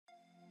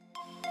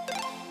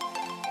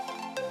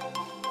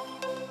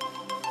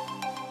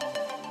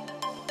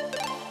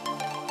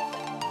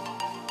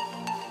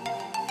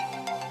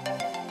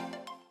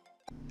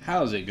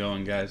How's it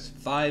going, guys?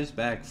 Five's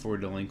back for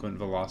Delinquent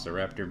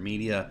Velociraptor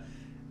Media,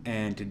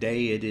 and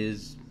today it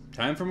is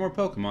time for more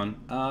Pokemon,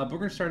 but we're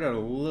going to start out a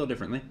little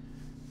differently.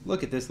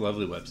 Look at this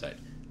lovely website.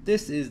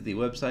 This is the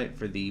website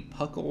for the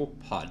PUCL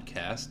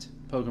Podcast,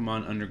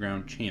 Pokemon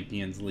Underground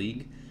Champions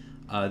League.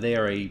 They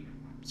are a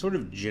sort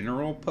of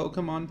general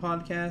Pokemon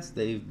podcast.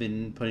 They've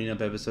been putting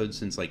up episodes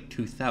since like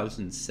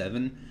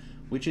 2007,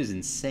 which is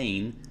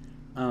insane.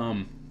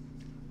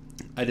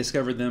 I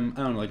discovered them,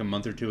 I don't know, like a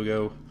month or two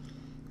ago.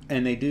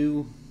 And they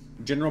do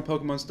general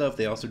Pokemon stuff.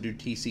 They also do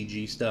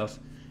TCG stuff.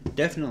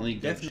 Definitely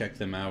check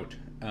them out.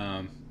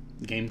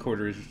 Game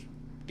Corner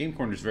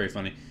is very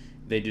funny.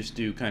 They just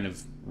do kind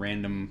of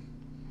random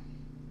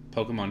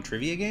Pokemon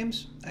trivia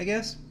games, I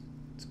guess.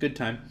 It's a good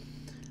time.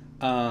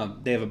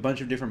 They have a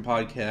bunch of different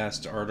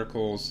podcasts,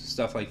 articles,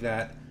 stuff like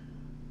that.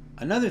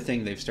 Another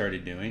thing they've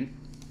started doing,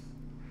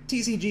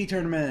 TCG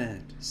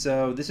Tournament.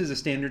 So this is a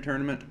standard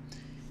tournament.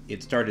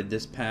 It started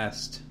this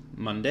past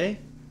Monday.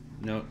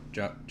 No,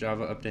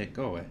 Java update,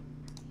 go away.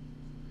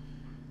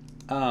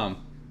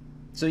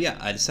 So yeah,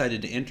 I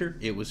decided to enter.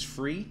 It was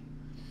free.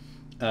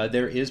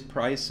 There is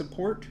prize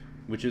support,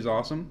 which is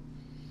awesome.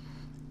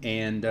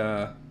 And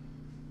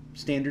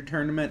standard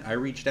tournament, I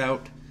reached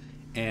out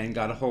and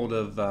got a hold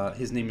of,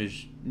 his name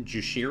is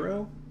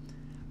Jushiro.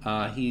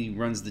 He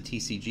runs the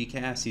TCG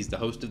cast. He's the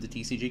host of the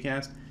TCG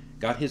cast.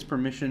 Got his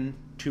permission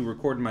to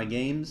record my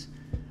games.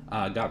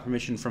 Got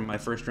permission from my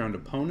first round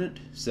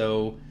opponent.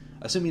 So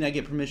assuming I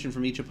get permission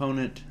from each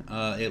opponent,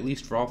 at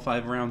least for all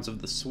 5 rounds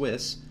of the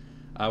Swiss,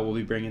 we'll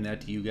be bringing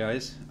that to you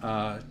guys.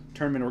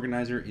 Tournament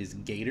organizer is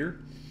Gator.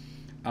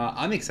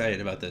 I'm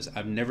excited about this.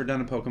 I've never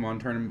done a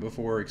Pokemon tournament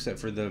before, except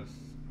for the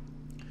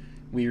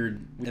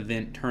weird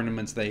event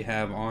tournaments they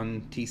have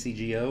on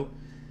TCGO.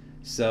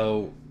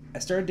 So I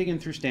started digging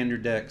through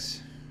standard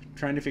decks,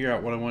 trying to figure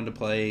out what I wanted to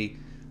play.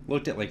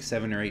 Looked at like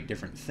 7 or 8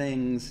 different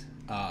things.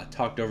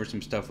 Talked over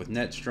some stuff with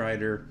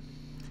Netstrider,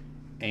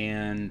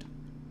 and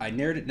I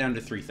narrowed it down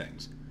to 3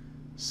 things: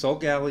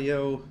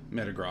 Solgaleo,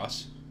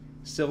 Metagross,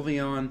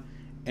 Sylveon,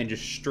 and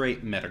just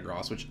straight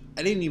Metagross, which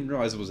I didn't even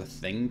realize was a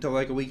thing till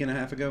like a week and a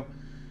half ago.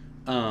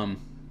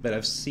 But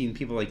I've seen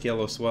people like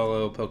Yellow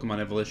Swallow, Pokemon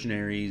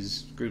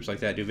Evolutionaries, groups like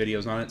that do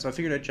videos on it, so I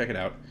figured I'd check it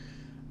out.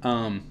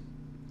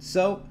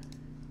 So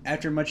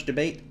after much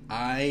debate,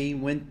 I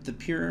went the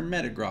pure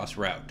Metagross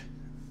route.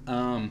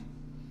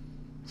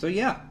 So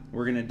yeah,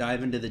 we're going to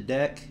dive into the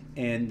deck,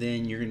 and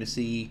then you're going to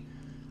see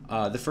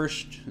the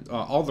first,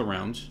 all the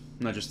rounds,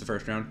 not just the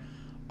first round,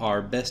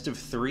 are best of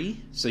 3.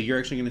 So you're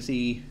actually going to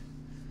see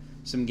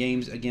some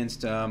games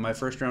against my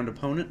first round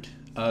opponent.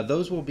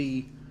 Those will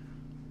be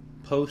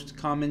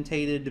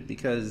post-commentated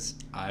because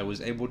I was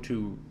able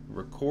to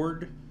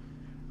record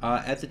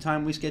at the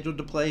time we scheduled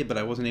to play, but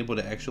I wasn't able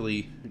to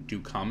actually do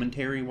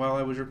commentary while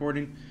I was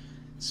recording.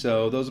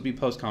 So those will be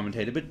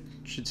post-commentated, but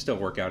should still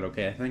work out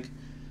okay, I think.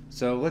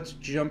 So let's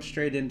jump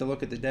straight in to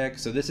look at the deck.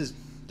 So this is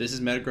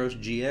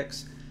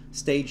Metagross-GX.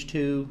 Stage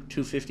 2,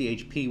 250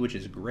 HP, which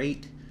is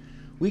great.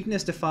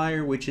 Weakness to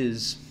Fire, which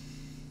is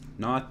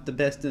not the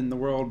best in the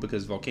world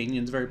because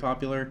Volcanion is very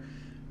popular.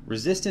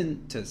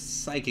 Resistant to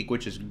Psychic,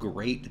 which is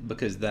great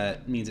because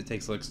that means it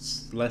takes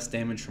less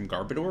damage from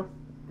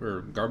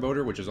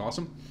Garbodor, which is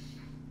awesome.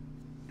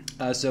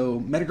 So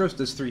Metagross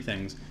does 3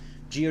 things.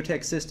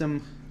 Geotech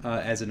System,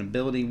 as an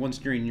ability, once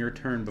during your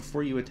turn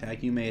before you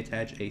attack, you may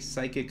attach a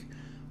Psychic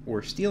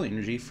or Steel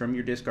Energy from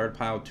your discard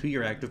pile to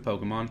your active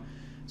Pokemon.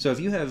 So if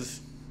you have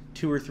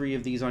 2 or 3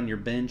 of these on your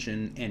bench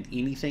and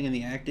anything in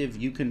the active,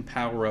 you can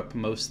power up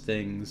most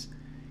things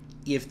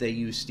if they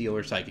use Steel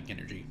or Psychic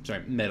Energy.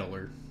 Sorry, Metal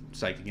or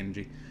Psychic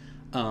Energy,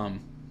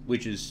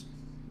 which is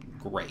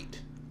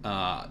great.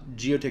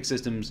 Geotech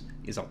Systems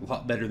is a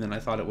lot better than I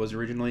thought it was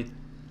originally.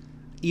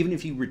 Even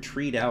if you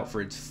retreat out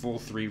for its full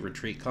 3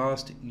 retreat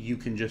cost, you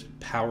can just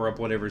power up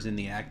whatever's in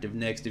the active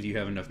next if you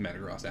have enough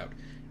Metagross out.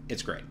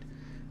 It's great.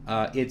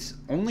 Its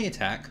only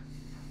attack,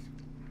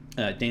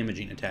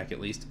 damaging attack at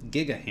least,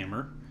 Giga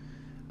Hammer.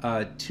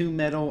 2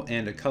 metal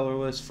and a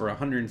colorless for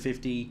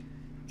 150.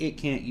 It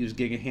can't use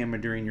Giga Hammer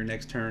during your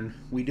next turn.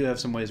 We do have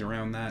some ways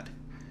around that,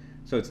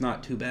 so it's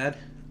not too bad.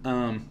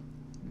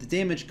 The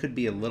damage could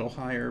be a little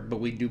higher, but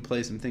we do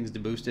play some things to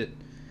boost it.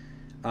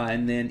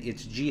 And then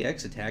its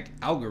GX attack,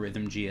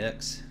 Algorithm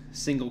GX.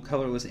 Single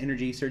colorless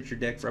energy, search your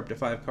deck for up to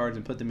 5 cards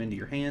and put them into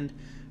your hand.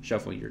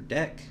 Shuffle your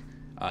deck.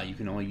 You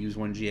can only use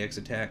 1 GX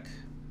attack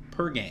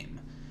per game.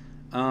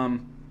 I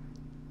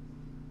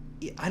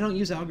don't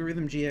use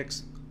Algorithm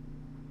GX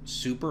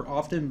super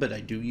often, but I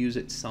do use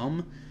it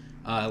some.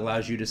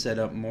 Allows you to set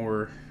up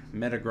more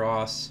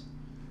Metagross,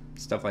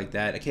 stuff like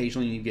that.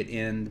 Occasionally you get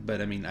End, but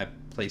I mean, I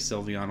play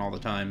Sylveon all the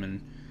time,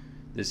 and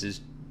this is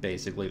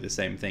basically the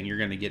same thing. You're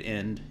going to get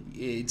End.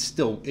 It's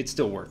still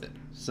worth it.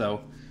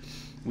 So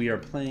we are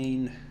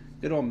playing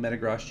good old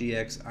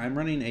Metagross-GX. I'm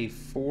running a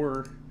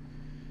 4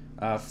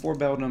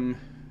 Beldum,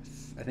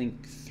 I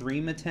think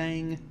 3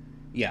 Metang.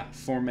 Yeah,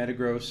 4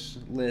 Metagross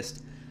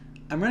list.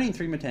 I'm running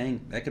 3 Metang.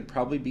 That could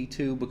probably be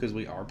 2 because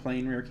we are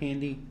playing Rare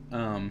Candy.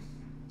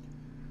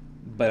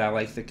 But I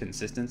like the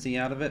consistency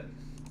out of it.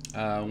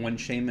 one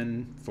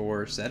Shaymin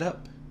for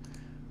setup,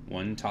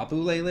 one Tapu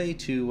Lele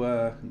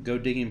to go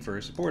digging for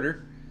a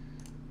supporter,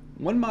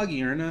 one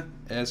Magearna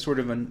as sort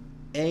of an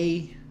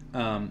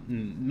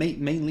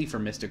mainly for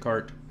Mystic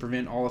Heart,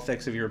 prevent all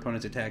effects of your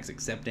opponent's attacks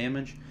except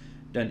damage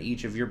done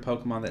each of your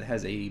Pokemon that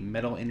has a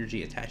metal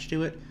energy attached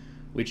to it,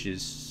 which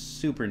is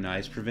super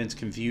nice. Prevents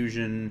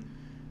confusion,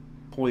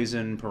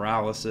 poison,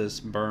 paralysis,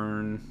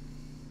 burn,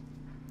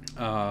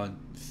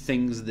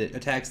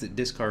 attacks that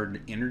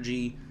discard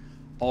energy,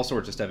 all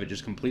sorts of stuff. It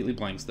just completely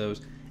blanks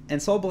those.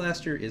 And Soul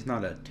Blaster is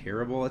not a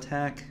terrible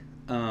attack.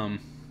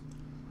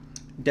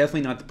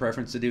 Definitely not the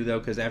preference to do, though,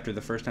 because after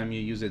the first time you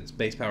use it, its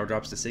base power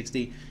drops to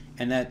 60,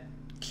 and that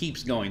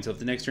keeps going. So if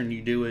the next turn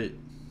you do it,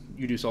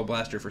 you do Soul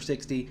Blaster for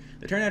 60.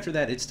 The turn after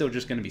that, it's still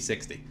just going to be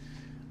 60.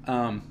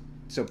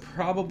 So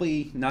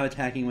probably not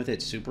attacking with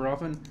it super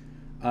often.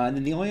 And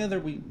then the only other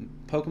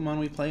Pokemon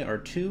we play are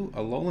two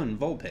Alolan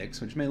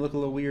Vulpix, which may look a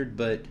little weird,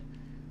 but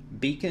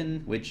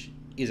Beacon, which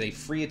is a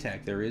free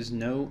attack. There is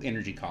no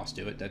energy cost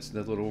to it. That's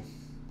the little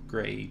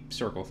gray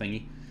circle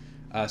thingy.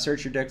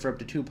 Search your deck for up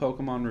to 2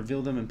 Pokemon,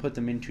 reveal them, and put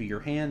them into your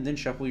hand, then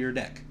shuffle your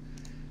deck.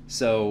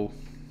 So,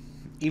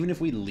 even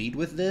if we lead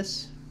with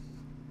this,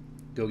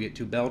 go get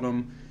 2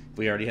 Beldum. If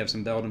we already have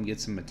some Beldum, get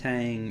some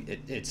Metang,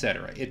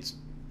 etc. It's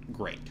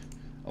great.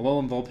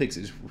 Alolan Vulpix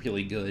is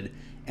really good,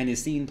 and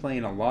is seen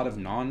playing a lot of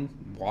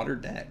non-water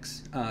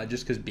decks,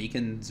 just because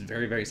Beacon's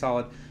very, very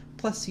solid.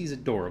 Plus, he's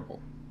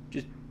adorable.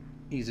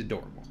 He's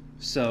adorable.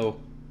 So,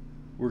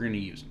 we're going to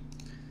use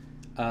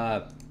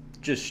him.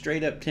 Just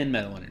straight up 10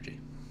 metal energy.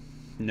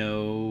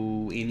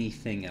 No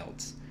anything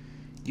else.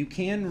 You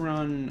can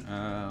run,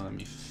 let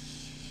me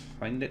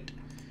find it.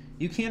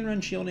 You can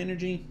run shield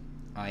energy.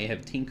 I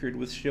have tinkered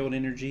with shield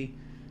energy,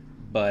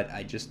 but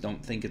I just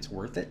don't think it's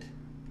worth it.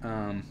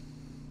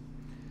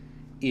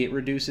 It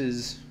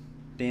reduces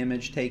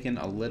damage taken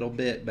a little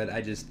bit, but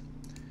I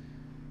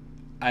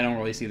don't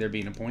really see there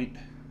being a point.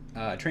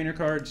 Trainer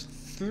cards,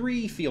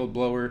 3 Field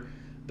Blower,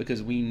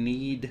 because we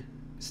need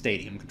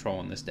stadium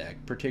control in this deck,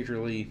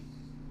 particularly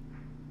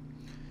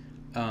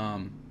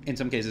in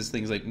some cases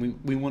things like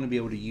we want to be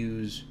able to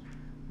use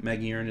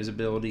Magearna's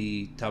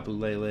ability, Tapu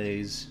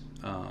Lele's,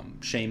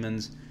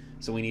 Shaymin's,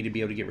 so we need to be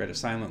able to get rid of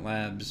Silent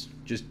Labs,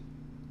 just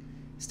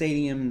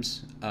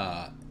stadiums,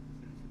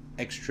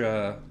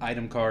 extra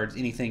item cards,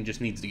 anything just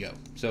needs to go.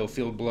 So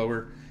Field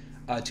Blower,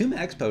 2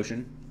 Max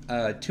Potion,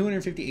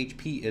 250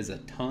 HP is a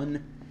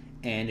ton,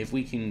 and if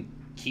we can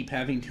keep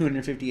having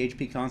 250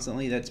 HP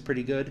constantly, that's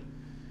pretty good.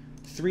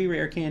 3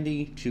 Rare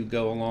Candy to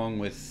go along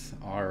with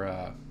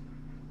our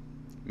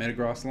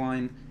Metagross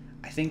line.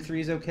 I think 3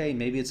 is okay.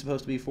 Maybe it's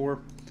supposed to be 4.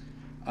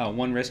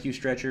 1 Rescue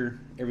Stretcher.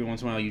 Every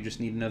once in a while you just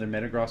need another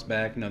Metagross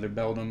back, another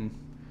Beldum,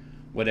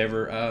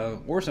 whatever.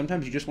 Or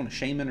sometimes you just want a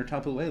Shaymin or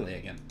Tapu Lele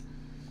again.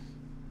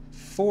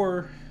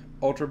 4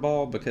 Ultra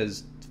Ball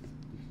because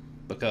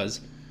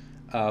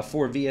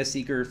 4 VS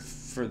Seeker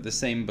for the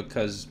same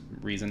because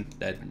reason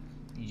that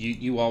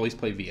you always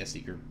play VS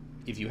Seeker.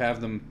 If you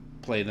have them,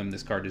 play them.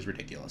 This card is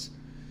ridiculous.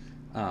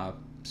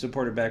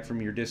 Support it back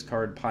from your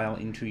discard pile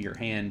into your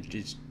hand.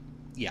 Just,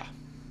 yeah.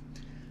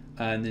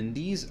 And then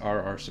these are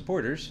our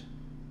supporters.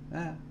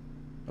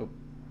 Oh,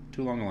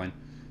 too long a line.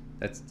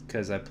 That's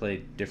because I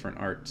played different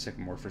art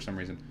Sycamore for some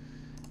reason.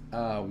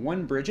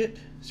 1 Bridget.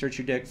 Search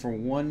your deck for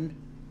 1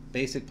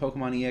 basic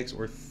Pokemon EX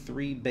or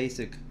 3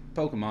 basic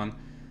Pokemon.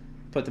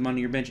 Put them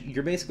onto your bench.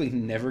 You're basically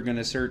never going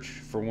to search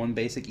for 1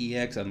 basic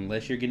EX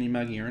unless you're getting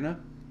Magearna.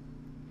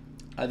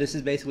 This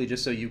is basically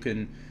just so you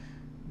can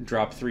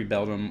drop 3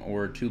 Beldum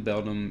or 2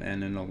 Beldum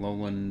and an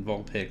Alolan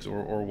Vulpix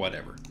or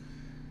whatever.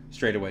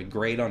 Straight away.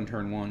 Great on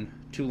turn 1.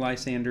 2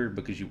 Lysander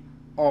because you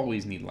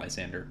always need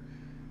Lysander.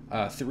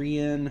 3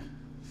 in.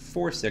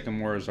 4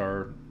 Sycamore is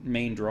our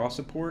main draw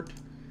support.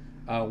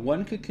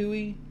 1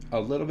 Kukui, a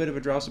little bit of a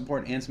draw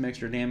support and some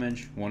extra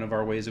damage. One of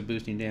our ways of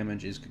boosting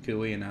damage is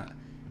Kukui, and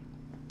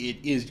it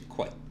is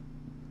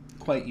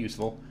quite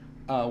useful.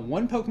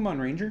 1 Pokemon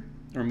Ranger.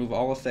 Remove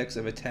all effects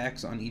of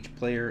attacks on each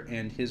player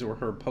and his or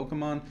her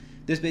Pokemon.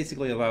 This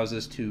basically allows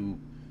us to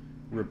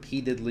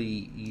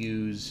repeatedly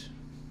use...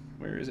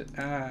 Where is it?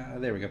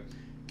 There we go.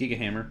 Giga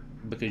Hammer,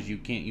 because you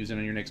can't use it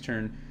on your next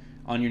turn.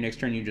 On your next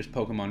turn, you just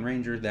Pokemon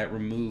Ranger. That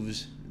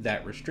removes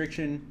that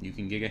restriction. You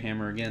can Giga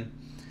Hammer again.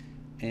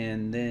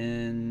 And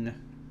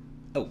then...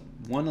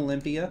 1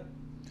 Olympia.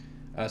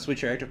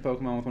 Switch your active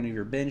Pokemon with one of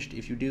your benched.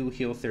 If you do,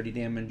 heal 30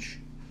 damage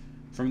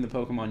from the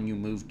Pokemon you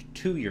moved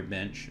to your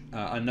bench.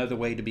 Another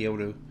way to be able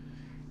to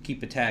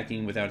keep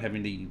attacking without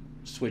having to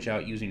switch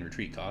out using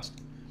retreat cost.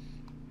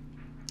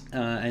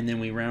 And then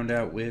we round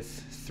out with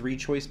 3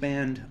 Choice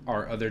Band,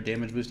 our other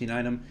damage boosting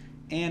item,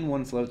 and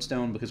 1 Float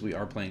Stone because we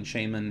are playing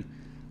Shaymin,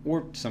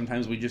 or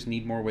sometimes we just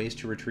need more ways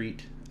to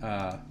retreat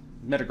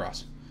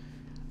Metagross.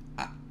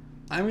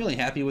 I'm really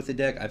happy with the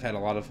deck. I've had a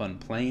lot of fun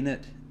playing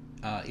it.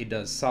 It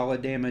does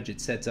solid damage.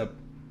 It sets up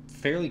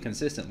fairly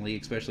consistently,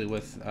 especially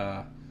with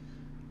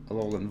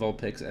Alolan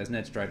Vulpix, as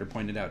Netstrider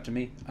pointed out to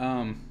me.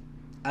 I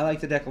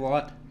like the deck a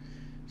lot.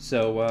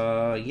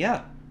 So,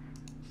 yeah.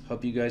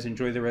 Hope you guys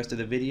enjoy the rest of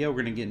the video.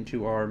 We're going to get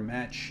into our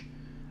match,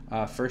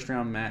 first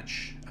round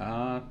match,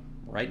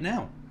 right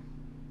now.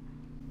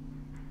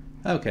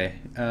 Okay,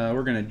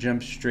 we're going to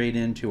jump straight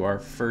into our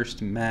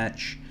first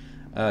match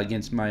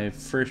against my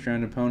first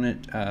round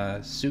opponent,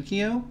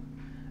 Tsukio,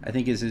 I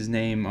think is his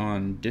name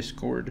on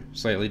Discord.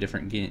 Slightly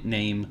different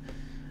name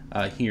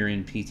here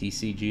in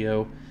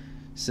PTCGO.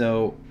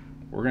 So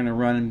we're going to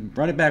run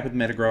it back with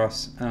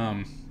Metagross.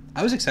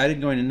 I was excited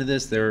going into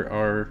this. There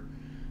are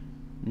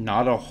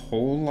not a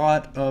whole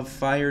lot of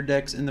fire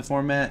decks in the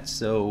format,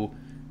 so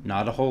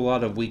not a whole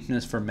lot of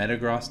weakness for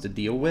Metagross to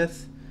deal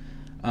with.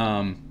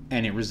 And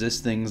it resists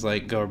things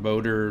like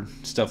Garbodor,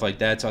 stuff like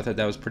that, so I thought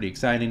that was pretty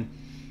exciting.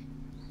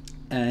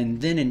 And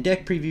then in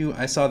deck preview,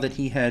 I saw that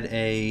he had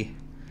a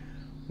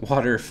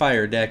water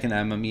fire deck, and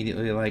I'm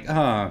immediately like,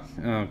 oh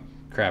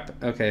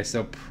crap. Okay,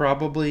 so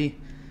probably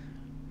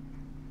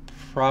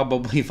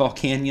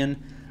Volcanion.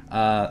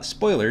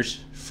 Spoilers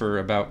for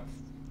about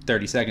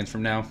 30 seconds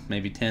from now,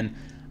 maybe 10.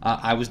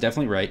 I was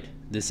definitely right.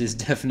 This is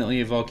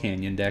definitely a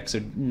Volcanion deck,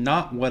 so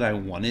not what I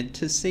wanted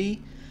to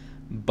see,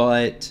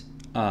 but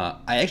I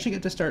actually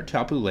get to start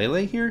Tapu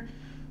Lele here,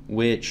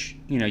 which,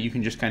 you know, you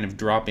can just kind of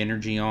drop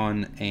energy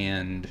on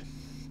and,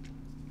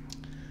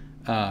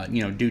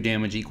 you know, do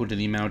damage equal to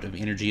the amount of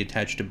energy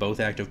attached to both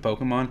active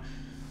Pokemon.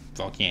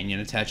 Volcanion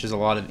attaches a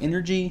lot of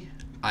energy.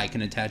 I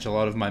can attach a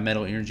lot of my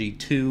metal energy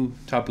to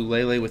Tapu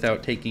Lele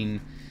without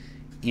taking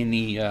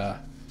any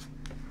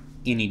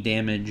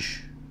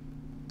damage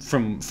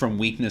from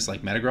weakness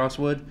like Metagross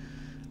would.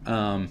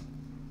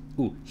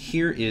 Ooh,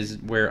 here is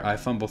where I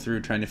fumble through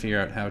trying to figure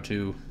out how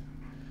to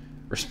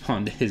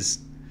respond to his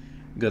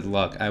good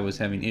luck. I was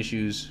having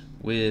issues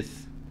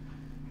with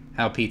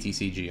how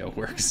PTCGO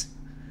works.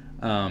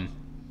 But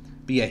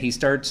yeah, he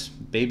starts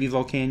Baby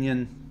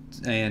Volcanion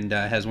and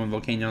has one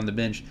Volcanion on the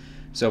bench.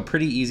 So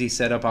pretty easy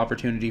setup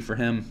opportunity for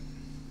him.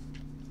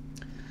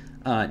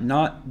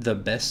 Not the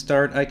best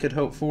start I could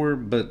hope for,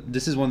 but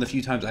this is one of the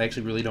few times I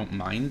actually really don't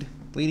mind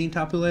leading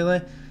Tapu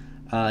Lele.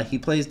 He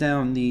plays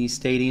down the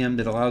Stadium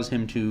that allows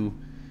him to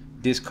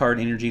discard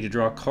energy to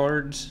draw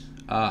cards.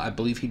 I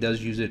believe he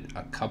does use it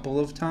a couple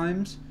of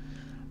times.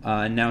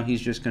 And now he's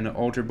just going to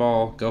Ultra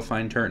Ball, go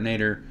find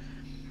Turtonator.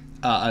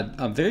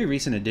 A very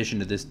recent addition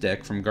to this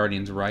deck from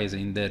Guardians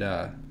Rising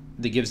that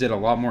gives it a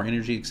lot more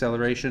energy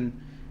acceleration.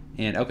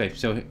 And okay,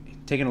 so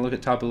taking a look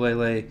at Tapu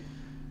Lele,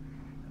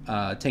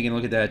 taking a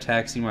look at that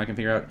attack, seeing what I can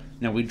figure out.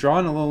 Now, we draw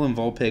an Alolan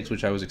Vulpix,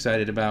 which I was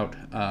excited about.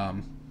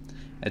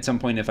 At some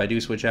point, if I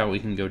do switch out, we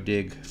can go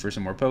dig for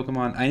some more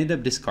Pokemon. I ended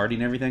up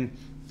discarding everything.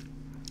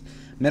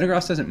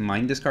 Metagross doesn't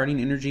mind discarding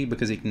energy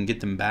because it can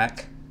get them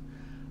back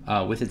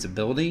with its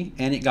ability,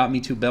 and it got me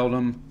to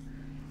Beldum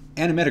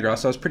and a Metagross,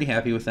 so I was pretty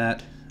happy with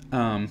that.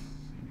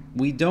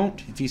 We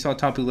don't, if you saw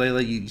Tapu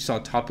Lele, you saw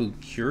Tapu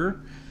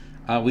Cure.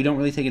 We don't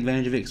really take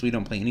advantage of it because we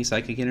don't play any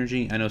Psychic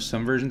Energy. I know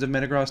some versions of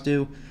Metagross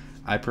do.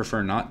 I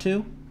prefer not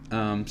to,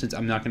 since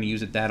I'm not going to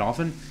use it that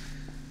often.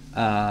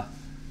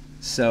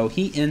 So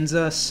he ends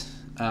us,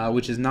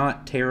 which is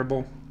not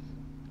terrible.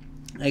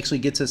 Actually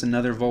gets us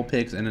another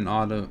Vulpix and an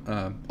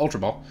Ultra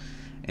Ball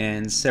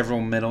and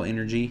several Metal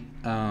Energy.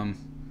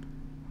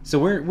 So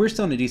we're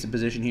still in a decent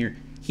position here.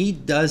 He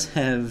does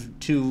have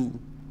two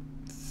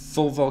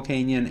full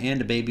Volcanion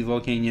and a baby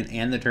Volcanion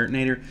and the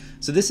Turtonator.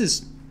 So this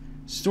is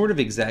sort of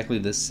exactly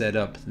the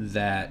setup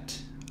that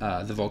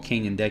the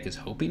Volcanion deck is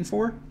hoping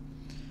for.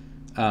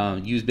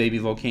 Use baby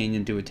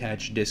Volcanion to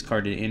attach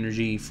discarded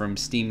energy from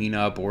steaming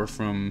up or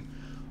from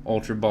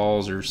Ultra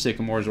Balls or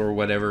Sycamores or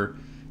whatever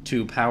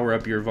to power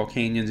up your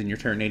Volcanions and your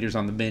Turtonators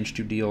on the bench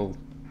to deal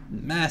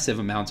massive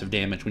amounts of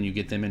damage when you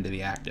get them into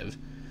the active.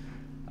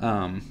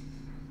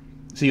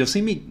 So you'll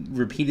see me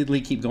repeatedly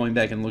keep going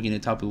back and looking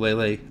at Tapu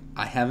Lele.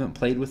 I haven't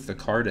played with the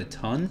card a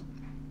ton.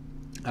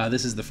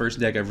 This is the first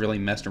deck I've really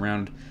messed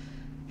around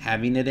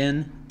having it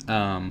in.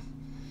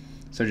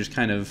 So just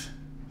kind of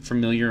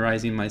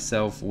familiarizing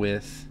myself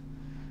with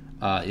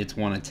its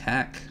one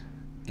attack.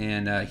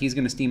 And he's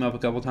going to steam up a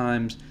couple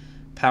times,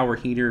 Power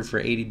Heater for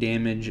 80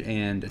 damage,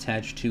 and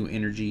attach 2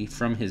 energy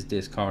from his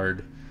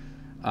discard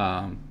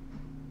to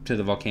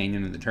the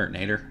Volcanion and the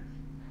Turtonator.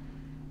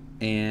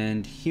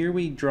 And here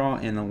we draw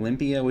an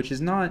Olympia, which is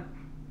not,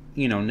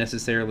 you know,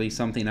 necessarily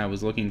something I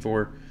was looking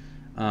for.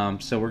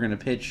 So we're going to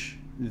pitch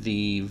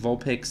the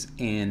Vulpix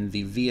and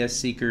the VS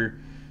Seeker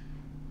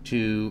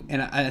to,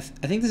 and I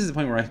think this is the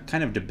point where I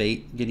kind of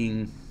debate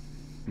getting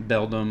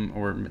Beldum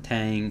or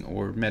Metang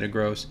or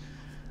Metagross.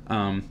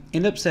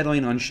 End up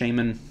settling on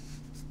Shaymin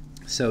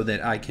so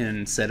that I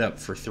can set up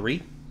for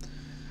 3.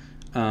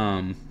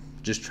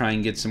 Just try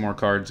and get some more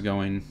cards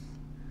going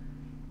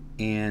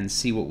and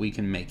see what we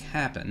can make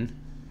happen.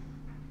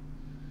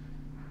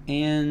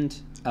 And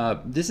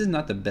this is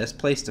not the best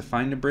place to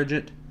find a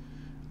Bridget,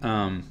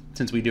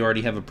 since we do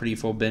already have a pretty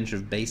full bench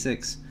of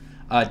basics.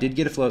 Did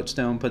get a Float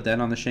Stone, put that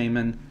on the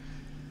Shaymin,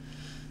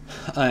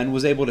 and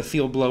was able to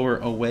Field Blower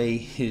away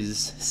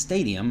his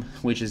Stadium,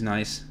 which is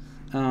nice.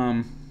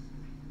 And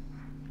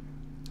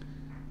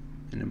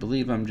I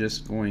believe I'm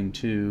just going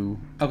to...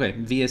 Okay,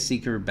 VS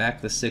Seeker,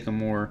 back the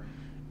Sycamore,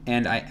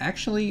 And I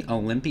actually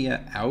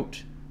Olympia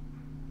out.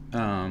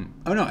 Oh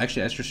no,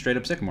 actually that's just straight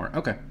up Sycamore.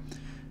 Okay.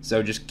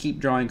 So just keep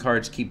drawing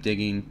cards, keep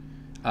digging.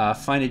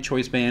 Find a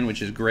choice band,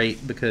 which is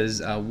great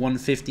because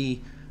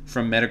 150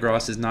 from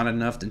Metagross is not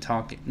enough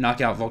to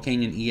knock out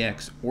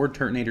Volcanion-EX or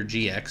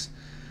Turtonator-GX.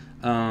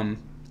 And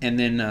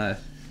then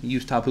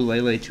use Tapu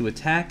Lele to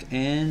attack,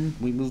 and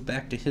we move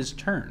back to his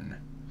turn.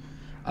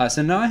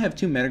 So now I have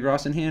 2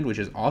 Metagross in hand, which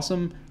is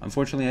awesome.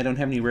 Unfortunately, I don't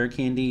have any Rare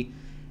Candy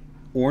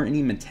or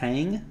any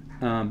Metang,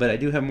 but I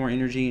do have more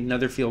energy,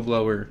 another Field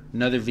Blower,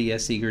 another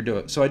VS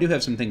Seeker, so I do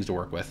have some things to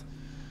work with.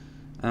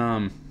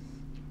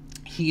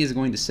 He is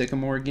going to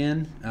Sycamore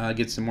again,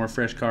 get some more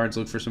fresh cards,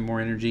 look for some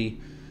more energy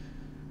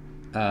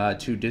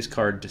to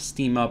discard to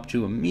steam up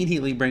to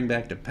immediately bring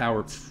back to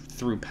power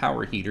through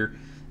Power Heater.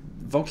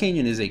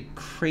 Volcanion is a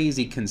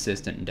crazy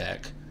consistent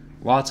deck.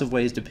 Lots of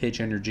ways to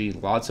pitch energy,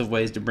 lots of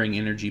ways to bring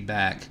energy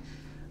back,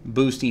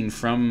 boosting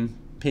from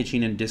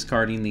pitching and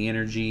discarding the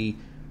energy,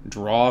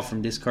 draw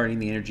from discarding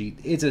the energy.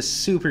 It's a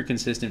super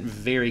consistent,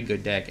 very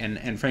good deck,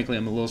 and frankly,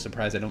 I'm a little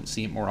surprised I don't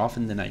see it more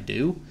often than I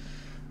do.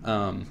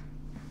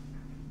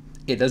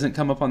 It doesn't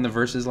come up on the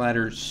Versus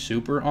ladder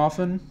super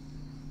often,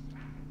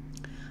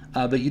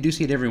 but you do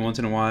see it every once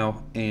in a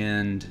while,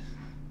 and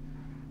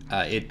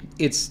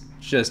it's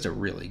just a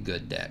really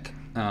good deck.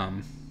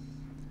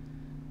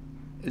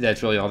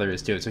 That's really all there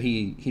is to it. So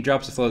he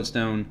drops a Float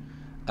Stone.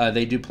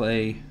 They do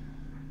play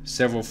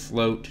several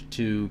Float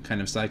to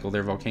kind of cycle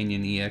their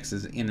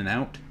Volcanion-EXs in and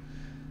out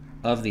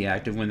of the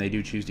active when they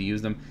do choose to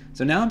use them.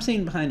 So now I'm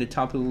sitting behind a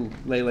Tapu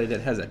Lele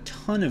that has a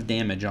ton of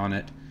damage on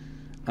it.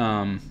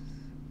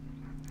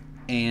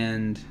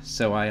 And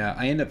so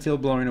I end up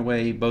Field Blowing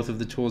away both of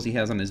the tools he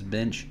has on his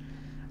bench.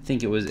 I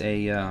think it was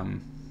a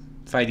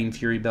Fighting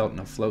Fury Belt and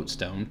a Float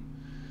Stone.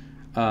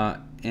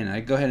 And I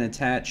go ahead and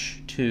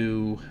attach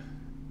to...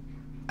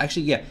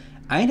 Actually, yeah,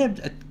 I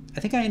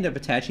think I end up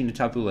attaching to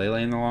Tapu Lele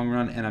in the long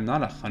run, and I'm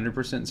not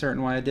 100%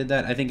 certain why I did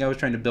that. I think I was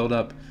trying to build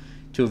up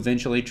to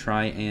eventually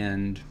try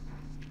and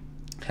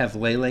have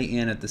Lele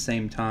in at the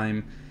same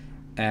time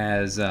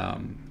as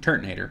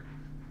Turtonator.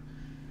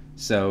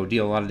 So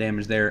deal a lot of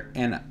damage there.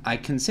 And I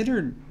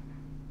considered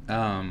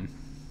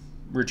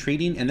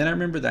retreating, and then I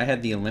remember that I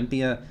had the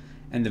Olympia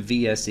and the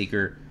VS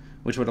Seeker,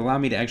 which would allow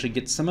me to actually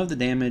get some of the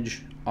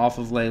damage off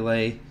of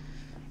Lele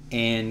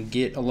and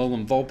get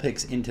Alolan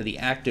Vulpix into the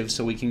active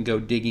so we can go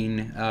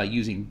digging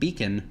using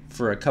Beacon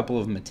for a couple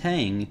of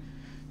Metang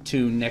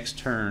to next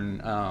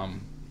turn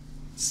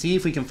see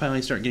if we can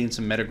finally start getting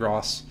some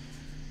Metagross,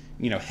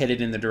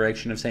 headed in the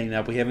direction of setting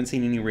up. We haven't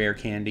seen any Rare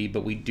Candy,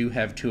 but we do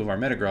have 2 of our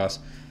Metagross.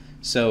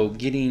 So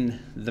getting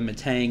the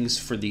Metangs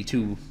for the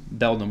 2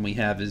 Beldum we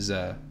have is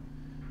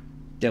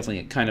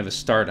definitely kind of a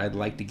start I'd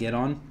like to get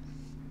on.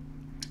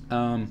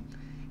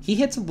 He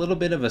hits a little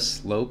bit of a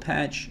slow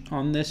patch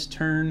on this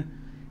turn,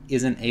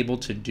 isn't able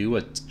to do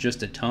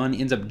just a ton,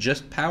 ends up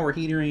just Power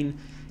Heatering,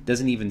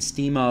 doesn't even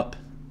steam up,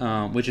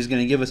 which is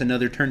going to give us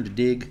another turn to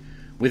dig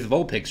with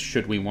Vulpix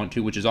should we want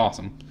to, which is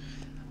awesome.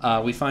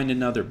 We find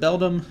another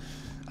Beldum,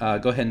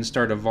 go ahead and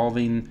start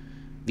evolving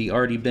the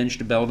already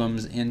benched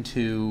Beldums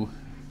into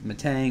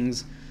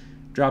Metangs,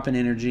 drop in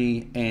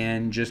energy,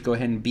 and just go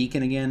ahead and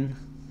Beacon again.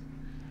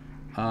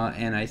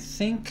 And I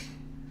think,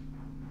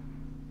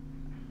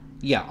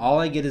 yeah, all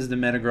I get is the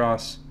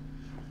Metagross.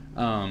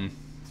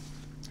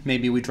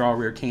 Maybe we draw a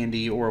Rare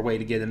Candy or a way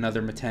to get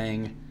another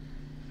Metang.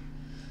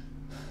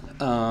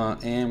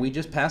 And we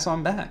just pass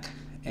on back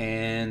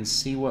and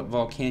see what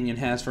Volcanion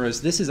has for us.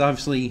 This is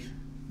obviously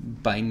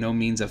by no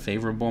means a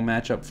favorable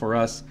matchup for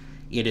us.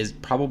 It is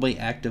probably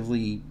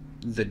actively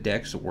the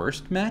deck's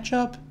worst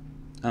matchup.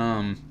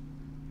 I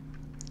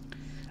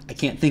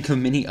can't think of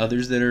many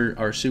others that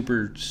are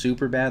super,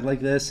 super bad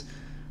like this.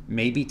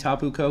 Maybe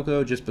Tapu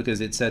Koko, just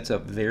because it sets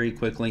up very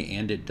quickly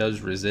and it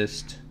does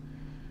resist,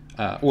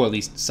 or at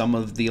least some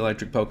of the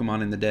electric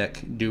Pokemon in the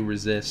deck do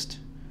resist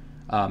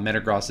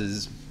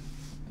Metagross's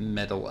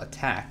metal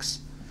attacks.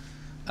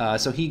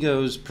 So he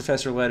goes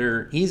Professor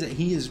Letter.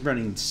 He is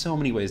running so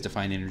many ways to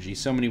find energy,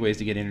 so many ways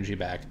to get energy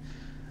back.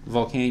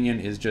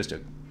 Volcanion is just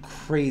a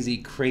crazy,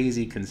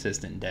 crazy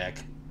consistent deck,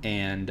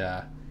 and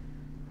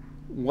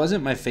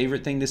wasn't my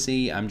favorite thing to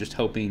see. I'm just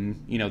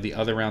hoping, the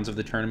other rounds of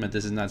the tournament,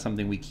 this is not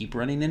something we keep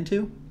running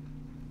into,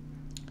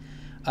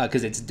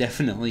 because it's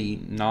definitely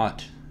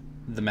not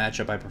the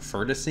matchup I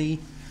prefer to see.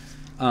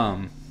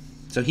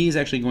 So he's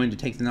actually going to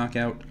take the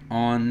knockout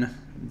on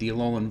the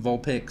Alolan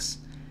Vulpix,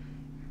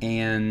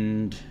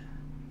 and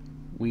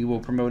we will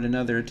promote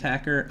another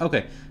attacker.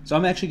 Okay, so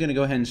I'm actually going to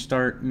go ahead and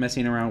start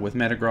messing around with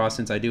Metagross,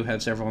 since I do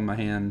have several in my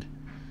hand,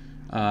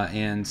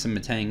 and some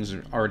Metangs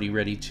are already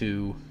ready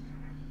to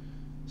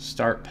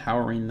start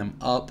powering them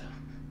up.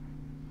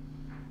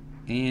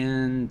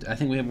 And I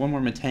think we have one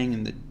more Metang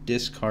in the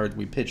discard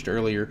we pitched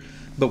earlier,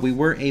 but we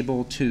were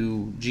able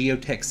to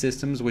Geotech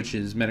Systems, which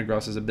is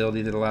Metagross's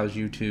ability that allows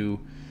you to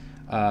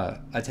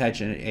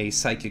attach a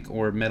psychic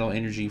or metal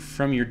energy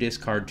from your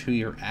discard to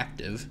your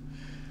active,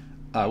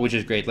 which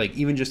is great. Like,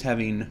 even just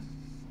having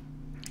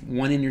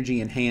 1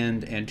 energy in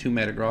hand and 2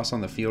 Metagross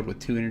on the field with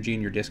 2 energy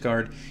in your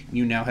discard,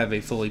 you now have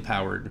a fully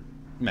powered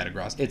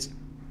Metagross. It's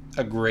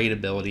a great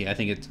ability. I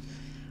think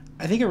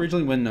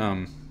originally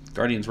when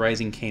Guardians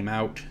Rising came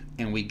out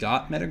and we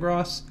got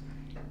Metagross,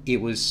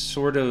 it was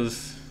sort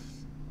of,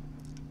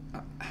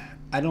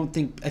 I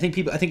think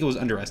it was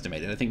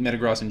underestimated. I think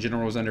Metagross in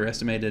general was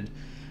underestimated.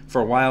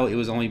 For a while, it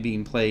was only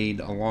being played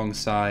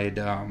alongside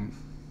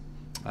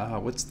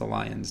what's the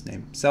lion's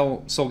name?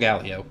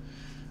 Solgaleo.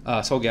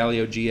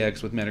 Solgaleo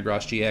GX with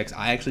Metagross-GX.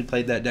 I actually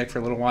played that deck for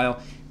a little while.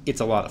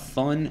 It's a lot of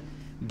fun,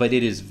 but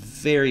it is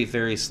very,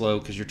 very slow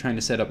because you're trying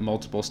to set up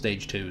multiple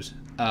stage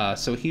 2s.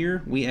 So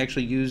here we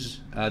actually use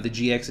the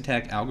GX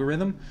attack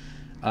algorithm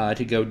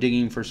to go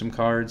digging for some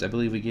cards. I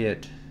believe we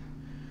get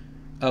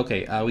a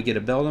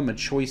Beldum, a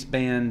Choice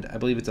Band, I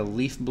believe it's a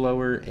Leaf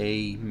Blower,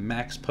 a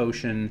Max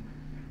Potion,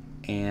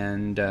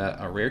 and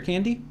a Rare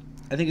Candy,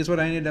 I think is what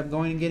I ended up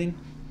going and getting.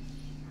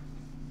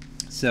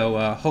 So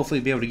hopefully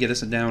be able to get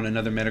us down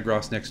another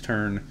Metagross next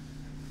turn,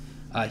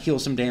 heal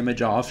some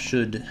damage off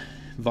should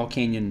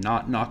Volcanion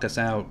not knock us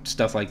out,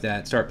 stuff like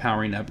that, start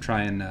powering up,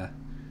 try and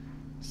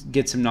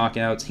get some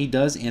knockouts. He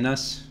does in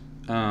us.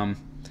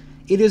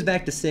 It is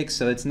back to 6,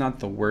 so it's not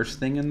the worst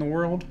thing in the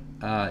world.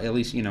 At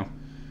least, he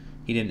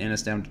didn't end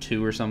us down to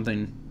 2 or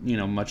something,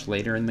 much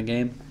later in the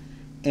game.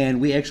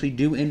 And we actually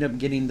do end up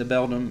getting the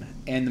Beldum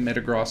and the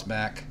Metagross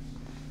back,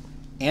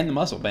 and the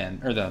Muscle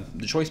Band, or the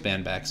Choice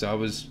Band back.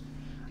 So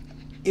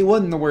it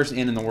wasn't the worst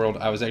in the world.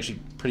 I was actually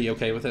pretty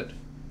okay with it.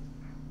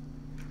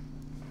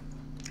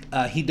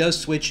 He does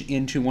switch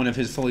into one of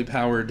his fully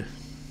powered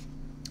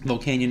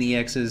Volcanion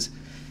EXs,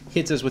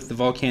 hits us with the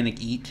Volcanic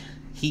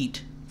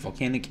Heat.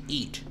 Volcanic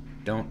Eat.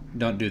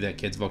 Don't do that,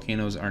 kids.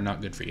 Volcanoes are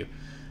not good for you.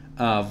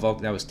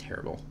 That was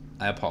terrible.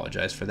 I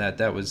apologize for that.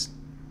 That was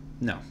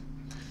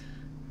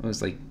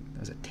a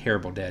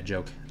terrible dad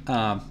joke.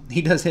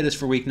 He does hit us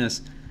for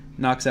weakness,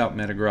 knocks out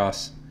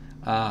Metagross.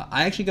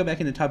 I actually go back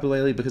into Tapu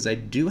Lele because I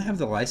do have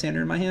the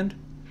Lysander in my hand.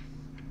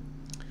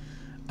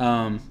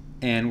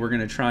 And we're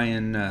going to try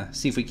and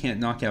see if we can't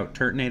knock out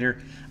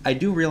Turtonator. I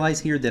do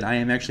realize here that I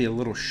am actually a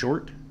little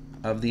short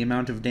of the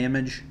amount of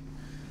damage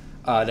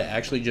to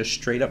actually just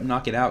straight up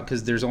knock it out,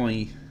 because there's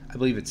only, I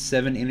believe it's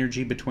 7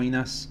 energy between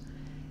us.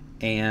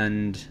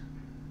 And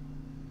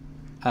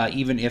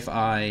even if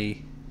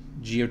I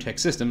Geotech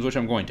Systems, which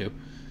I'm going to,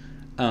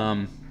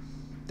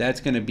 that's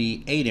going to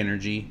be 8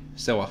 energy.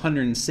 So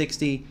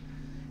 160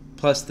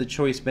 plus the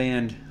Choice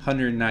Band,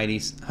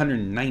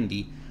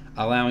 190,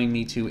 allowing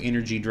me to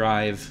energy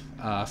drive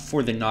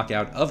for the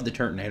knockout of the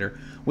Turtonator,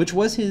 which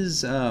was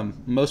his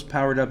most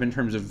powered up in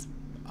terms of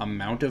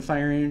amount of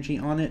fire energy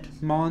on it,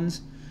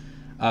 Mons.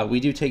 We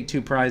do take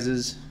 2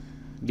 prizes,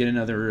 get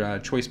another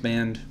Choice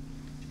Band,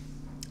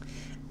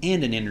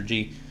 and an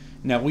energy.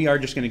 Now we are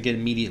just going to get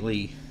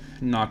immediately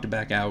knocked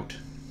back out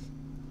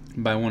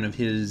by one of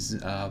his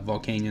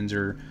Volcanions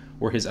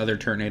or his other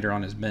Turtonator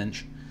on his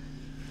bench.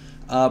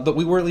 But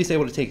we were at least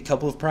able to take a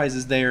couple of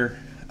prizes there,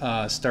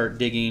 start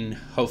digging,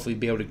 hopefully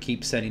be able to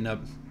keep setting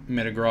up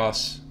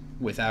Metagross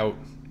without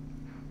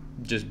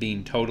just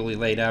being totally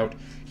laid out.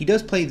 He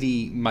does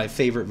play my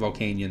favorite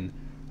Volcanion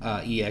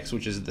EX,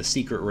 which is the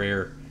secret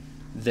rare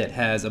that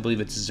has, I believe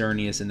it's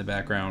Xerneas in the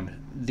background.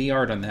 The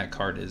art on that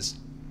card is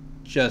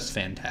just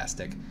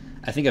fantastic.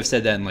 I think I've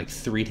said that in like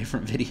 3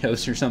 different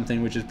videos or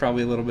something, which is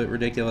probably a little bit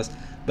ridiculous,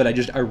 but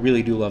I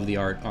really do love the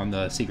art on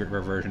the secret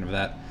rare version of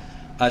that.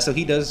 So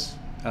he does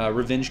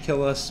revenge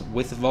kill us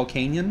with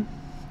Volcanion.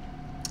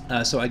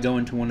 So I go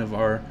into one of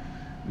our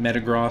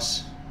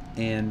Metagross,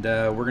 and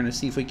we're going to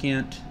see if we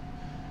can't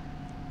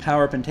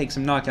power up and take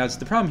some knockouts.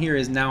 The problem here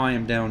is now I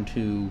am down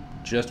to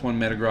just 1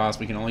 Metagross.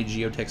 We can only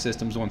Geotech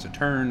Systems once a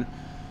turn.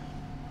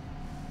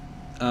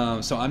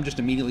 So I'm just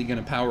immediately going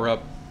to power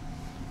up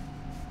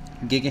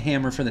Giga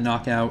Hammer for the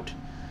knockout,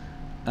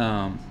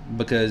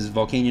 because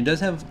Volcanion does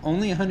have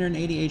only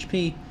 180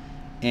 HP,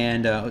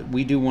 and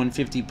we do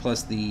 150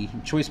 plus the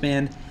Choice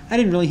Band. I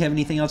didn't really have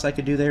anything else I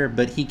could do there,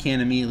 but he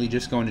can immediately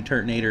just go into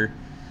Turtonator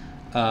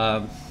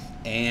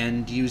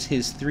and use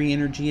his 3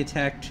 energy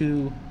attack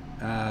to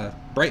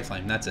Bright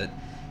Flame, that's it,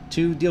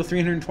 to deal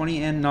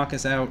 320 and knock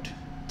us out,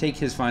 take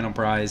his final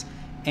prize,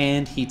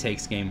 and he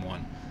takes game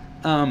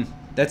 1.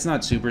 That's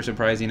not super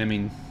surprising. I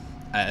mean,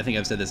 I think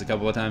I've said this a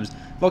couple of times.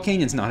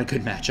 Volcanion's not a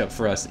good matchup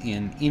for us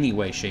in any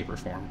way, shape, or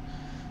form.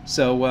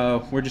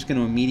 So we're just going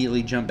to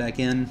immediately jump back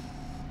in.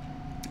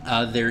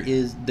 There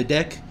is the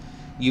deck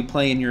you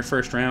play in your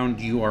first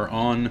round. You are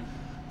on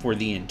for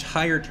the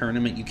entire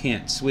tournament. You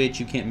can't switch.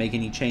 You can't make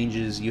any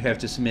changes. You have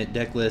to submit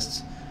deck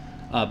lists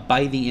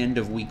by the end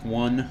of week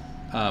 1,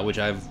 which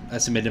I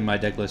submitted my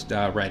deck list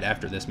right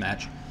after this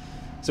match.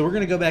 So we're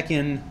going to go back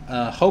in.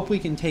 Hope we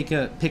can pick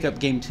up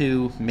game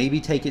 2.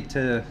 Maybe take it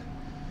to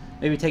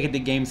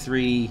game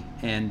 3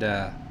 and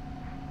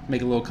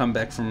make a little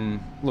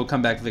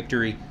comeback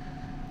victory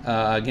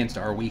against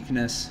our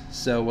weakness.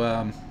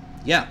 So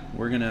yeah,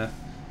 we're gonna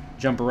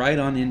jump right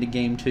on into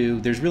game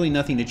 2. There's really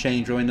nothing to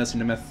change, really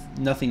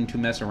nothing to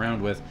mess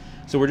around with.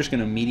 So we're just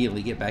gonna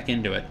immediately get back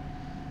into it.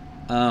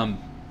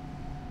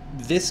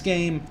 this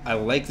game, I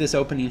like this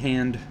opening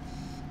hand.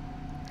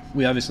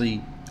 We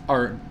obviously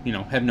are,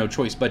 have no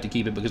choice but to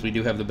keep it because we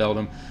do have the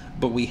Beldum,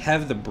 but we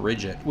have the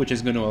Bridget, which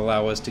is going to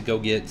allow us to go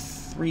get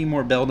 3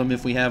 more Beldum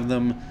if we have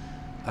them,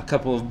 a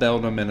couple of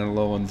Beldum and a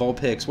Alolan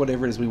Vulpix,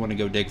 whatever it is we want to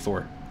go dig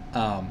for.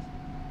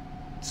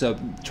 So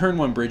turn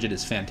 1 Bridget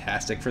is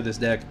fantastic for this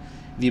deck.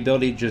 The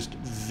ability to just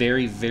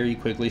very, very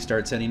quickly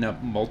start setting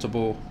up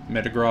multiple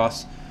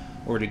Metagross,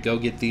 or to go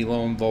get the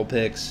Alolan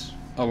Vulpix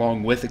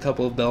along with a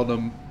couple of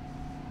Beldum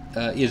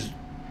is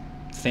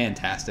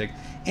fantastic.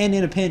 And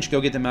in a pinch,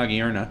 go get the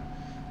Magearna.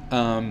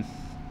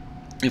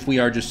 If we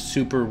are just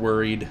super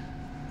worried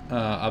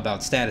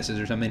about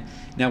statuses or something.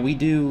 Now, we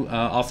do,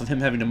 off of him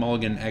having to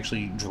mulligan,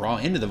 actually draw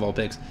into the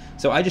Vulpix.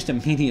 So I just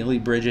immediately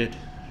Bridget,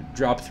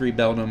 drop 3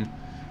 Beldum,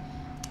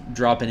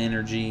 drop an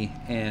energy,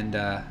 and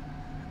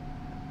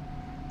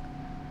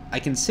I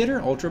consider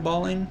Ultra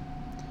Balling,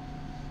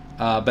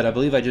 but I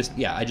believe I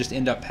just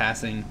end up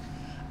passing.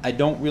 I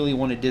don't really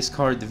want to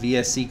discard the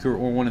VS Seeker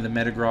or one of the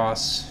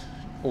Metagross,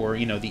 or,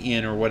 the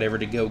Inn or whatever,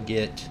 to go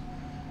get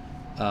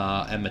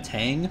a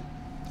Metang,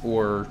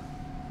 or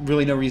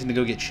really no reason to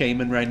go get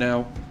Shaymin right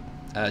now.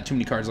 Too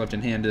many cards left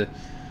in hand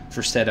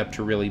for setup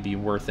to really be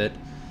worth it.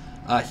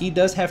 He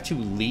does have to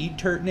lead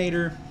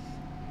Turtonator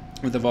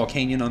with the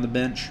Volcanion on the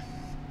bench,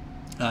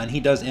 and he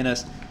does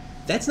NS.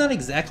 That's not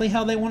exactly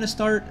how they want to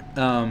start.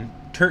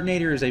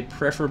 Turtonator is a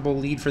preferable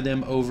lead for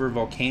them over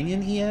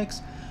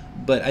Volcanion-EX,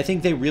 but I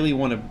think they really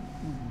want to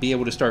be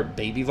able to start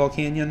Baby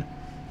Volcanion,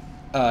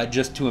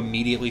 just to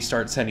immediately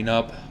start setting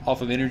up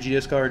off of energy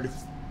discard.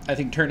 I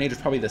think Turtonator is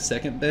probably the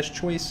second best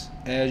choice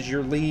as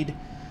your lead.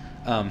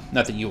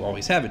 Not that you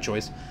always have a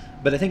choice,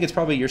 but I think it's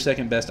probably your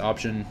second best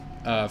option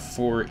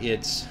for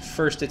its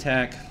first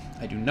attack.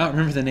 I do not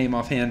remember the name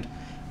offhand,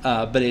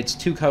 but it's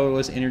 2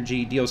 colorless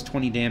energy, deals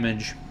 20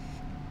 damage,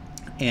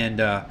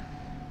 and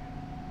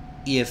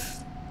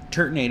if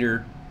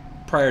Turtonator,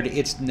 prior to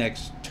its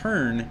next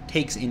turn,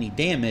 takes any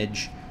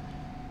damage,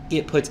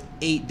 it puts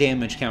 8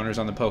 damage counters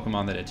on the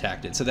Pokemon that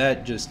attacked it. So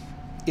that just,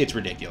 it's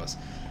ridiculous.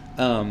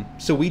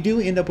 So we do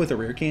end up with a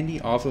rare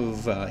candy off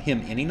of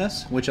him inning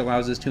us, which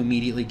allows us to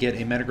immediately get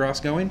a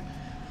Metagross going.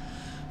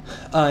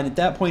 And at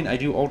that point, I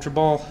do Ultra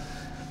Ball,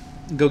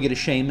 go get a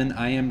Shaymin.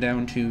 I am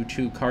down to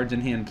 2 cards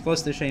in hand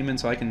plus the Shaymin,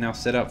 so I can now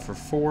set up for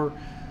 4.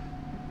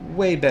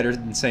 Way better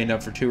than setting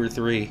up for 2 or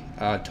 3.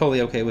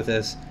 Totally okay with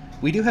this.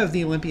 We do have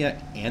the Olympia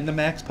and the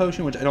Max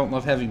Potion, which I don't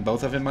love having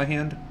both of in my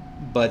hand,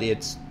 but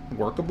it's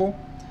workable.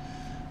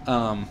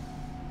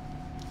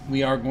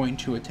 We are going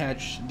to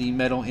attach the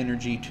Metal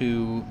Energy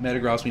to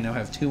Metagross. We now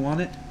have 2 on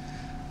it.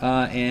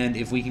 And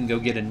if we can go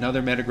get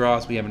another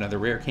Metagross, we have another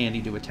rare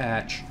candy to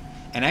attach.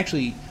 And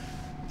actually,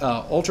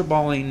 Ultra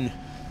Balling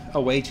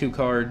away 2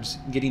 cards,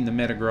 getting the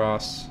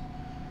Metagross,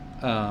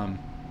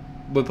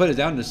 would put it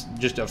down to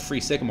just a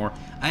free Sycamore.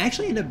 I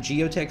actually end up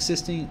Geotech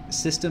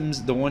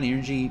Systems the 1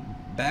 energy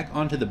back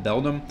onto the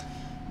Beldum,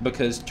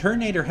 because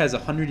Turtonator has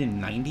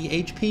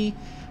 190 HP,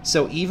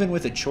 so even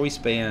with a Choice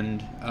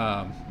Band,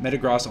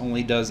 Metagross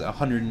only does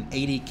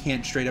 180,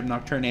 can't straight up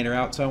knock Turtonator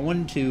out, so I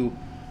wanted to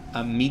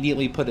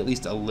immediately put at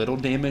least a little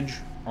damage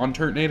on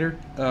Turtonator,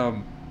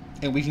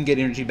 and we can get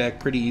energy back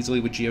pretty easily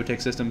with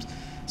Geotech Systems,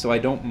 so I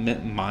don't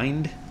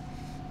mind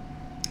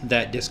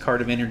that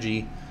discard of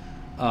energy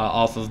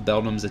off of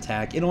Beldum's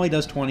attack. It only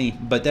does 20,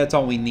 but that's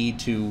all we need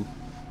to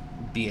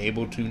be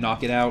able to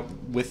knock it out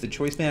with the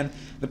Choice Band.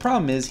 The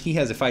problem is he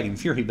has a Fighting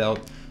Fury belt,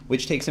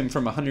 which takes him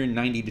from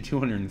 190 to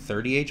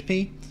 230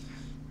 HP,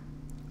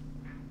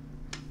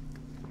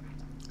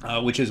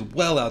 which is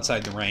well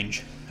outside the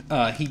range.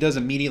 He does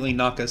immediately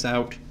knock us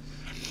out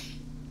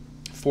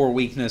for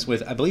weakness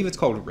with, I believe it's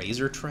called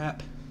Razor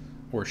Trap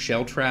or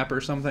Shell Trap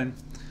or something.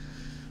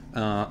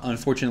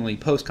 Unfortunately,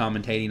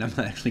 post-commentating, I'm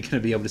not actually going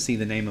to be able to see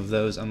the name of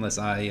those unless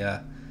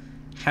I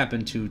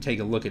happen to take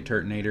a look at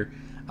Turtonator.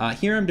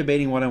 Here I'm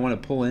debating what I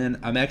want to pull in.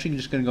 I'm actually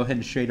just going to go ahead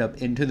and straight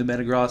up into the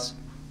Metagross.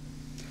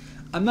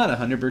 I'm not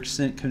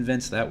 100%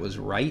 convinced that was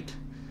right,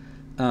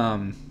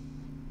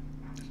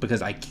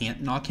 because I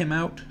can't knock him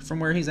out from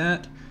where he's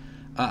at.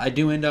 I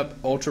do end up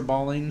Ultra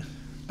Balling.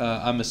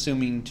 I'm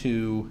assuming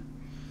to...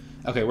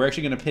 Okay, we're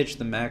actually going to pitch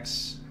the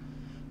Max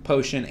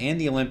Potion and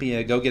the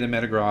Olympia, go get a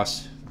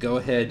Metagross, go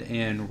ahead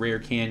and rare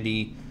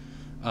candy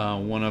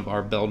one of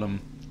our Beldum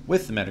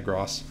with the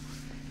Metagross,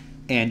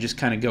 and just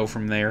kind of go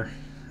from there.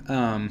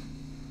 And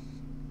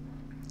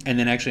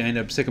then actually I end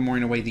up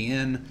Sycamoring away the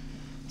Inn,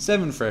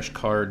 7 fresh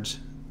cards,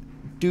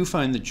 do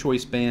find the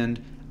Choice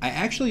Band.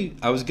 I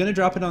was going to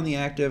drop it on the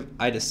active,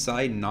 I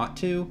decide not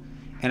to,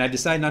 and I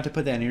decide not to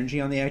put that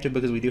energy on the active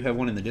because we do have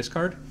one in the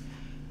discard.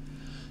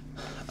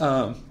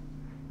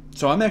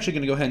 So I'm actually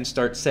going to go ahead and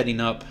start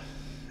setting up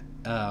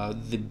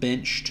the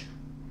benched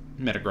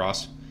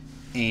Metagross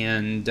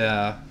and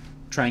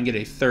try and get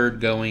a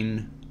third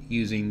going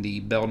using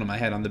the Beldum I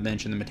had on the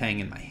bench and the Metang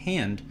in my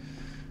hand.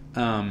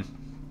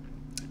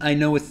 I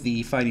know with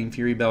the Fighting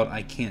Fury belt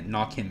I can't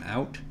knock him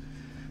out,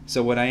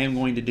 so what I am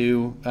going to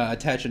do,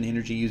 attach an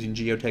energy using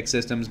Geotech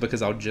Systems,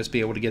 because I'll just be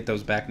able to get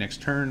those back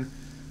next turn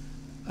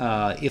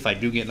if I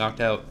do get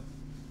knocked out.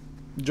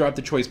 drop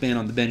the choice band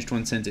on the benched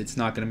one since it's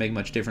not going to make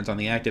much difference on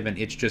the active and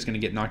it's just going to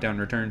get knocked down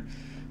in return.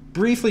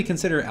 Briefly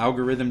consider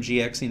Algorithm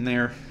GXing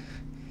there.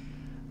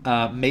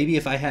 Maybe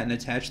if I hadn't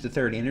attached the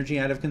third energy,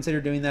 I'd have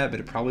considered doing that, but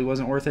it probably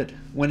wasn't worth it.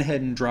 Went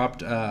ahead and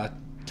dropped a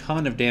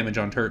ton of damage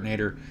on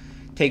Turtonator.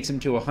 Takes him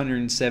to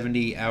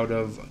 170 out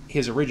of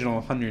his original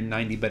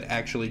 190, but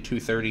actually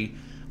 230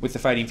 with the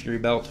Fighting Fury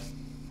belt.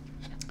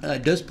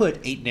 Does put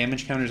 8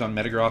 damage counters on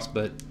Metagross,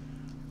 but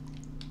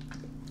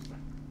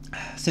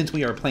since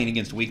we are playing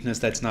against weakness,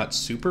 that's not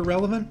super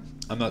relevant.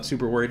 I'm not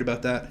super worried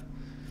about that.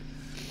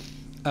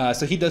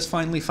 So he does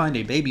finally find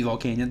a baby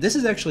Volcanion. This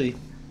is actually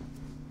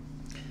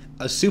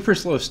a super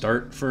slow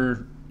start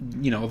for,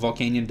 you know, a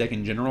Volcanion deck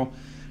in general.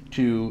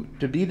 To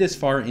be this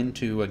far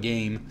into a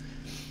game,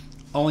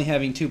 only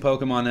having 2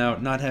 Pokemon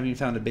out, not having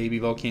found a baby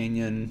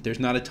Volcanion, there's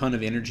not a ton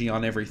of energy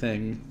on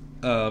everything.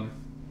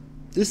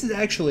 This is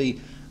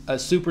actually a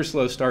super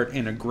slow start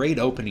and a great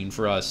opening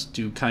for us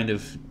to kind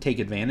of take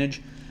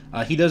advantage.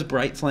 He does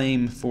Bright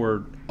Flame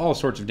for all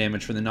sorts of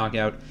damage for the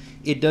knockout.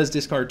 It does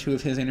discard 2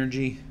 of his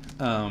energy.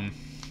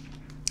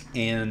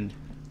 And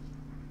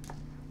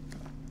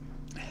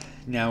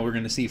now we're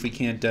going to see if we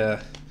can't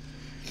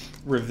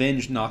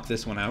revenge knock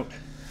this one out.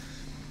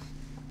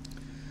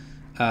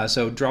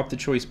 So drop the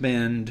choice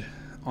band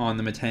on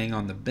the Metang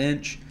on the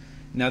bench.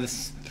 Now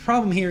the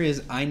problem here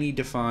is I need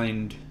to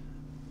find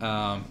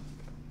a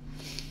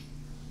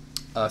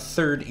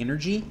third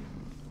energy,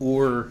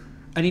 or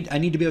I need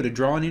to be able to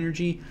draw an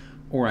energy,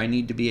 or I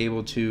need to be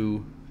able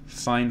to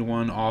find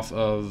one off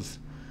of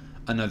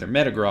another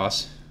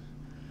Metagross.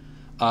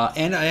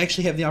 And I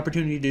actually have the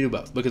opportunity to do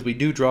both, because we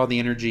do draw the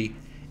energy,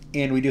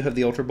 and we do have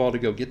the Ultra Ball to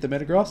go get the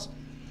Metagross.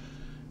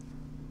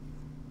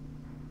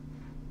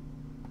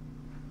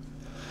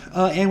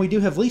 And we do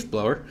have Leaf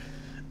Blower.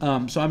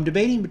 So I'm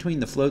debating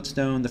between the Float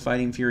Stone, the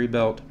Fighting Fury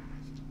belt,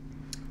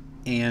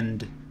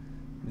 and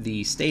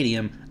the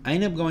Stadium. I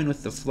end up going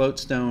with the Float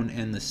Stone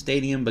and the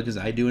Stadium because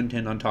I do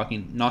intend on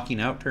knocking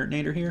out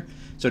Turtonator here.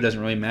 So it doesn't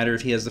really matter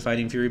if he has the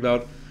Fighting Fury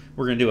belt.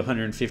 We're going to do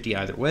 150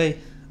 either way.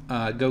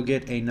 Go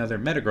get another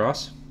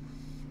Metagross.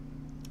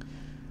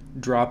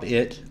 Drop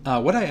it.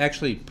 What I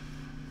actually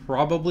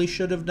probably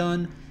should have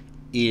done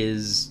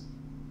is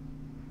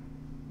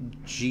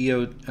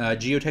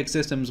Geotech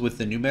Systems with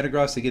the new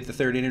Metagross to get the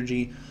third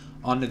energy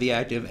onto the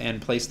active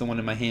and place the one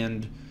in my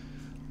hand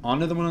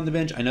onto the one on the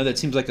bench. I know that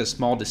seems like a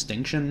small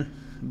distinction,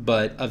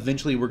 but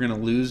eventually we're going to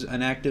lose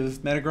an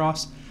active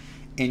Metagross,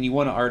 and you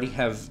want to already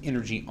have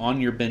energy on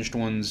your benched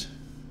ones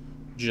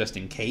just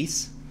in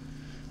case.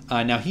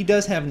 Now he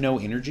does have no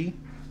energy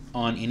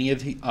on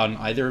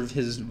either of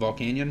his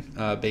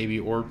Volcanion, Baby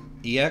or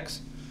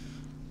EX,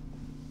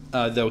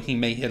 though he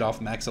may hit off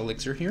Max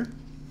Elixir here.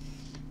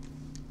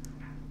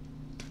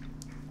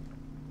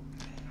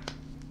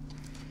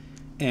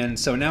 And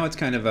so now it's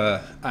kind of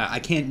I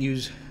can't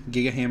use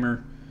Giga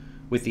Hammer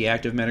with the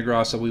active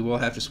Metagross, so we will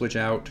have to switch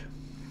out.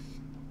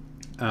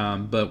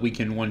 But we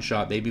can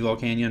one-shot Baby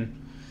Volcanion.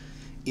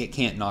 It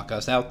can't knock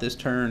us out this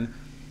turn.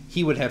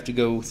 He would have to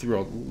go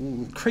through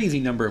a crazy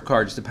number of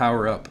cards to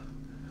power up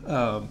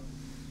a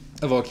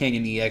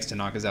Volcanion EX to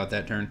knock us out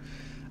that turn.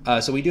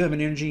 So we do have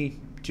an energy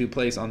to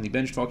place on the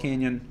benched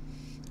Volcanion,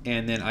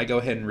 and then I go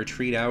ahead and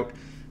retreat out.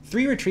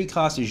 3 retreat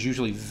cost is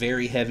usually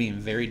very heavy and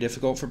very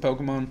difficult for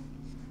Pokemon.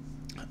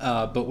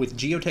 But with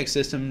Geotech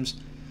Systems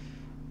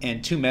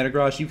and 2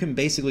 Metagross, you can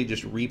basically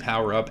just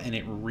repower up, and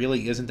it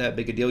really isn't that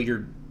big a deal.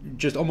 You're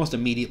just almost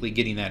immediately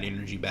getting that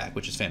energy back,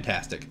 which is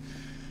fantastic.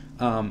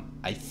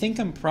 I think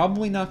I'm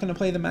probably not going to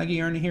play the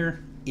Magearna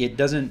here.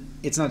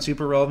 It's not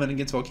super relevant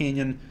against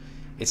Volcanion.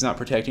 It's not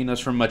protecting us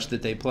from much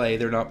that they play.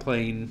 They're not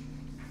playing,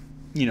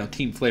 you know,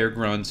 Team Flare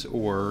Grunts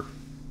or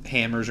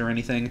Hammers or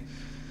anything.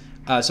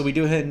 So we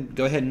go ahead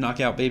and knock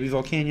out Baby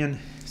Volcanion.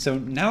 So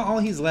now all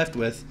he's left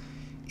with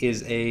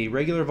is a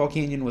regular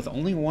Volcanion with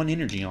only 1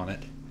 energy on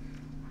it.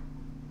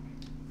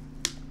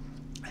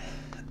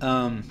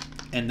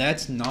 And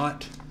that's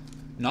not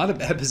a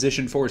bad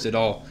position for us at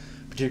all,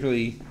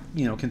 particularly,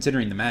 you know,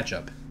 considering the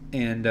matchup.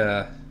 And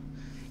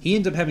he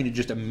ends up having to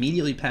just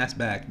immediately pass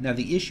back. Now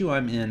the issue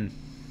I'm in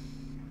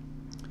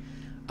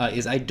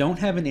is I don't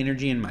have an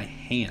energy in my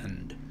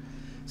hand.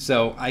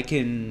 So I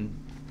can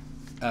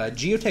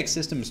Geotech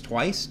Systems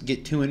twice,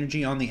 get 2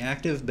 energy on the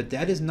active, but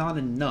that is not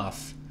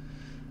enough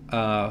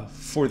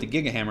for the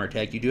Giga Hammer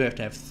attack. You do have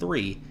to have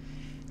 3.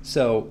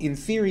 So in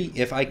theory,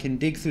 if I can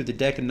dig through the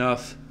deck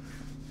enough,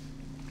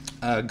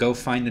 go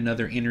find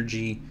another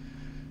energy,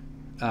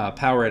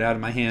 power it out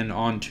of my hand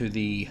onto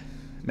the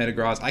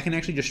Metagross, I can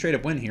actually just straight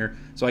up win here.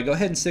 So I go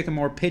ahead and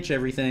Sycamore, pitch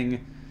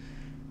everything,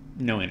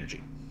 no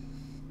energy.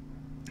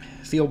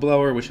 Field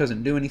Blower, which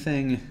doesn't do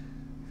anything.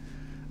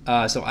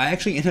 So I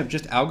actually end up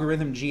just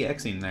Algorithm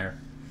GXing there.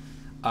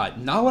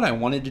 Not what I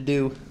wanted to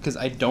do, because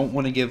I don't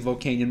want to give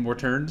Volcanion more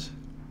turns.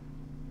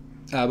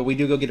 But we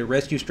do go get a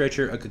Rescue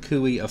Stretcher, a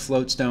Kukui, a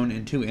Float Stone,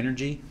 and 2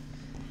 energy.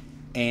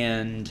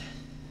 And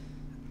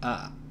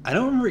I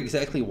don't remember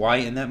exactly why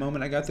in that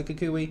moment I got the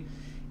Kukui.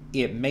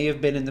 It may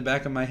have been in the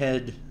back of my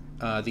head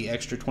the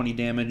extra 20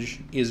 damage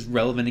is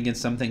relevant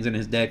against some things in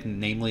his deck,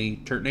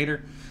 namely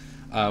Turtonator,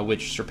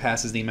 which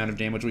surpasses the amount of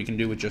damage we can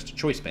do with just a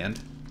Choice Band.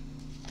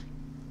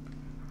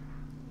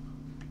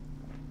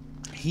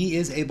 He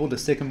is able to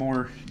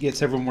Sycamore, get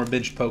several more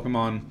benched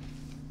Pokemon,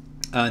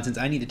 since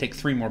I need to take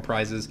 3 more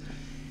prizes.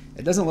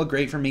 It doesn't look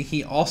great for me.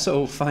 He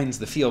also finds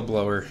the Field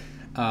Blower,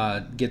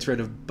 gets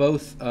rid of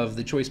both of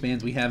the Choice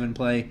Bands we have in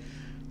play.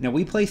 Now,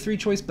 we play 3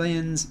 Choice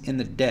Bands in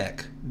the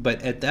deck,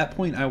 but at that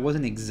point I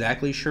wasn't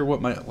exactly sure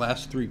what my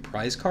last 3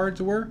 prize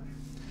cards were.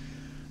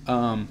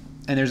 And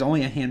there's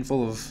only a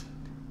handful of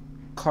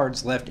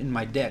cards left in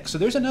my deck. So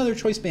there's another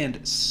Choice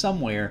Band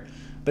somewhere,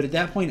 but at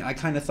that point I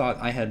kind of thought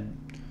I had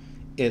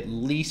at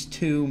least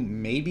 2,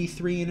 maybe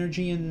 3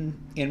 energy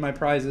in my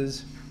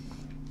prizes.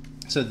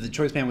 So the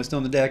Choice Band was still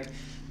in the deck,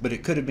 but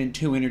it could have been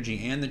 2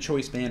 energy and the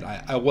Choice Band.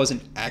 I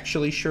wasn't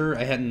actually sure.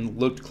 I hadn't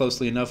looked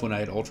closely enough when I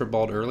had Ultra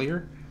Balled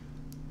earlier.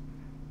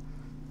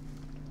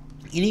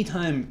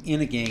 Anytime in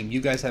a game you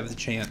guys have the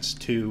chance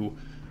to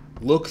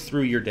look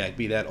through your deck,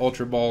 be that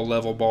Ultra Ball,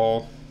 Level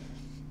Ball,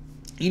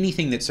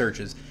 anything that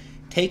searches,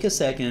 take a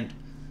second,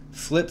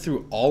 flip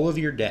through all of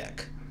your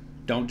deck.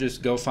 Don't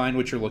just go find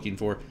what you're looking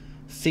for.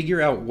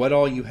 Figure out what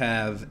all you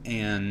have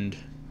and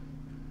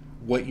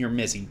what you're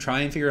missing.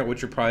 Try and figure out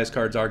what your prize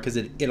cards are, because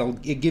it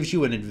gives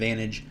you an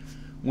advantage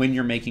when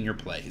you're making your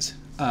plays.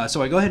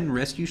 So I go ahead and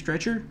rescue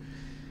Stretcher,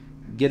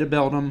 get a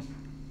Beldum,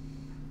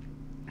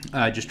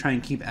 just try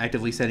and keep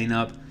actively setting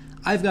up.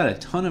 I've got a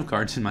ton of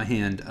cards in my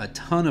hand, a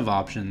ton of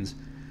options,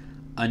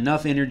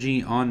 enough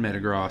energy on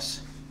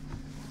Metagross,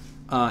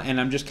 and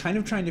I'm just kind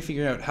of trying to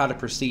figure out how to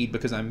proceed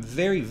because I'm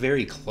very,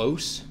 very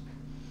close.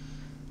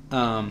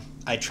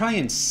 I try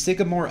and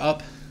Sycamore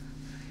up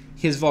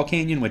his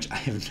Volcanion, which I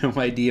have no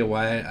idea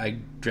why I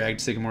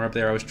dragged Sycamore up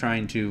there. I was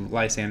trying to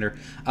Lysander.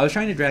 I was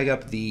trying to drag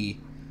up the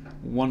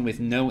one with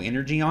no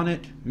energy on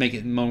it, make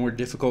it more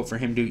difficult for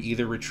him to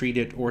either retreat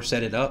it or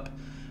set it up.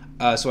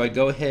 So I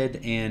go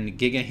ahead and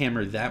Giga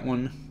Hammer that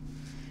one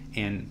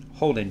and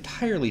hold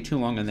entirely too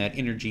long on that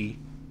energy,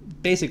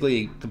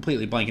 basically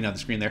completely blanking out the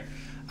screen there.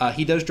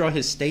 He does draw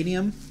his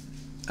Stadium.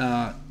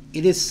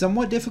 It is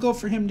somewhat difficult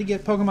for him to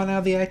get Pokemon out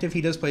of the active.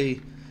 He does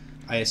play,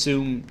 I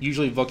assume,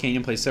 usually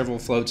Volcanion plays several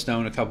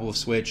Floatstone, a couple of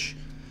Switch,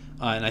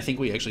 and I think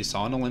we actually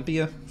saw an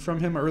Olympia from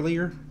him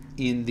earlier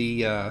in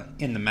the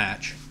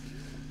match.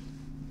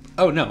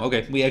 Oh no,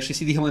 okay, we actually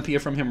see the Olympia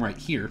from him right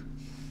here.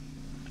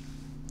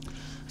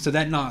 So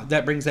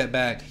that brings that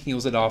back,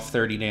 heals it off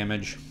 30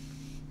 damage,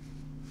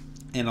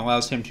 and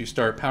allows him to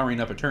start powering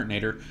up a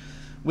Turtonator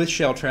with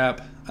Shell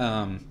Trap.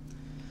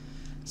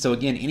 So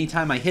again,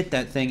 anytime I hit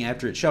that thing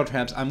after it Shell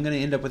Traps, I'm going to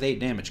end up with 8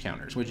 damage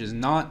counters, which is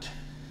not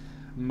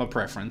my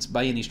preference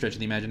by any stretch of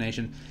the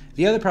imagination.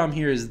 The other problem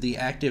here is the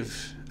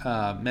active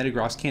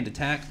Metagross can't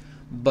attack,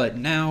 but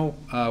now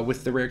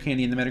with the Rare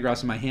Candy and the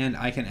Metagross in my hand,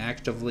 I can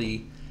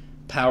actively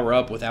power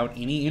up without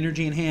any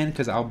energy in hand,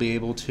 because I'll be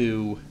able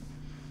to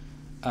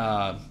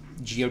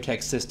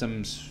Geotech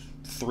Systems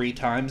 3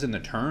 times in the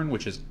turn,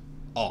 which is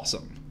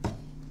awesome.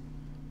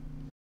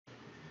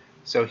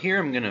 So here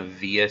I'm going to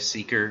VS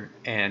Seeker,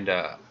 and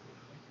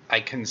I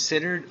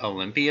considered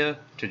Olympia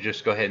to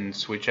just go ahead and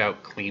switch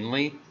out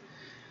cleanly.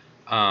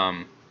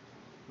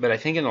 But I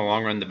think in the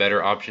long run the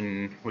better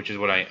option, which is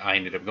what I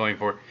ended up going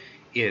for,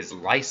 is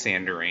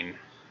Lysandering.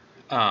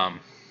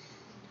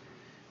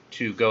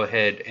 To go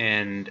ahead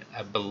and,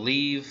 I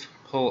believe,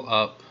 pull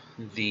up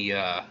the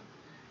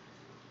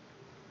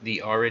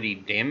already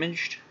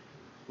damaged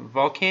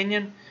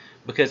Volcanion,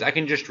 because I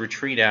can just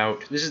retreat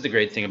out. This is the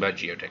great thing about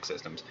Geotech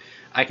Systems.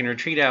 I can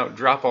retreat out,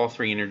 drop all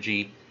 3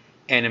 energy,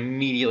 and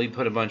immediately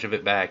put a bunch of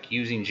it back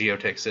using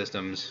Geotech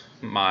Systems.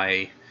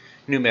 My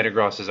new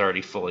Metagross is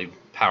already fully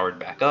powered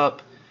back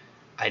up.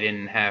 I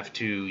didn't have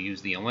to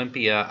use the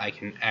Olympia. I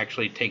can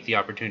actually take the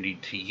opportunity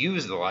to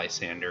use the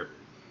Lysander.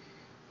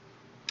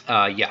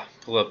 Yeah,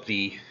 pull up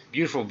the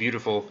beautiful,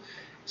 beautiful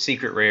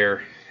Secret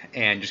Rare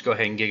and just go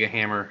ahead and Giga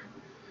Hammer,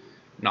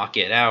 knock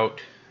it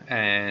out,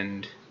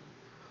 and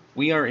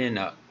we are in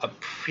a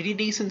pretty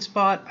decent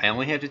spot. I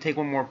only have to take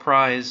 1 more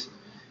prize.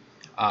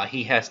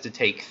 He has to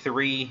take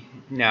 3.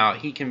 Now,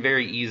 he can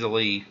very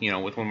easily,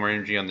 with 1 more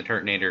energy on the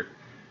Turtonator,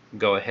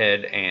 go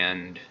ahead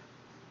and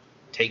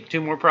take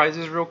 2 more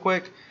prizes real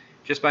quick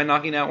just by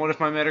knocking out one of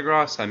my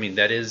Metagross. I mean,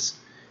 that is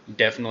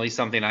definitely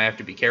something I have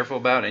to be careful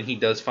about, and he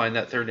does find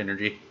that 3rd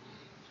energy.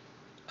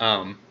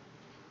 And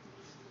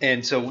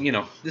so,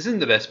 this isn't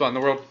the best spot in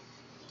the world.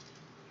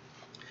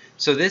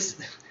 So this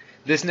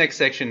next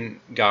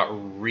section got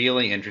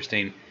really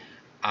interesting.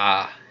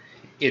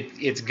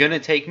 It's going to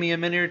take me a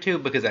minute or 2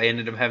 because I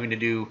ended up having to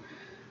do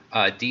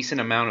a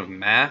decent amount of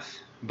math.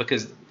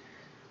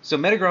 So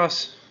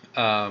Metagross,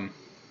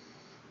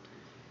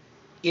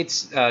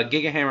 its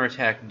Giga Hammer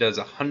attack does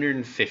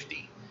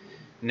 150.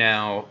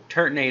 Now,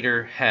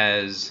 Turtonator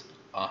has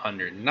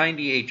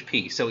 190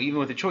 HP. So even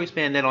with a Choice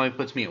Band, that only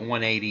puts me at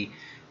 180.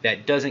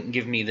 That doesn't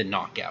give me the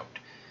knockout.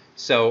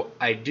 So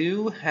I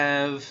do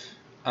have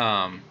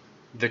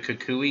the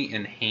Kukui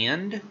in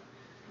hand.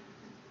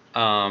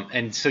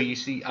 And so you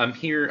see, I'm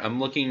here, I'm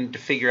looking to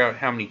figure out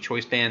how many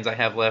choice bands I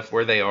have left,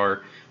 where they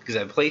are, because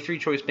I play 3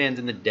 choice bands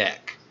in the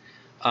deck.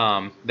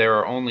 There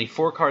are only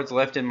 4 cards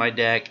left in my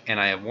deck, and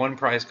I have 1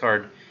 prize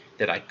card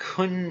that I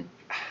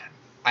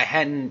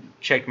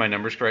hadn't checked my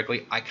numbers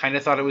correctly. I kind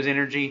of thought it was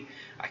energy.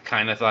 I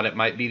kind of thought it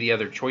might be the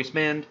other choice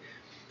band.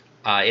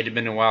 It had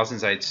been a while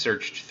since I had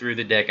searched through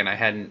the deck, and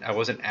I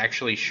wasn't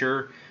actually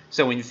sure.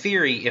 So in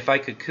theory, if I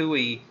could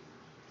Kukui,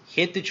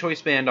 hit the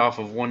choice band off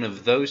of one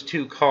of those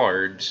 2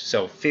 cards,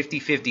 so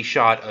 50-50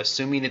 shot,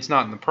 assuming it's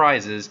not in the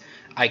prizes,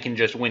 I can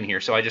just win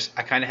here. So I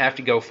kind of have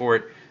to go for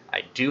it.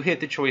 I do hit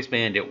the choice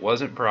band, it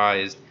wasn't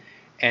prized,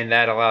 and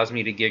that allows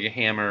me to Giga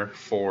Hammer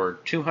for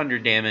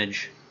 200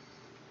 damage,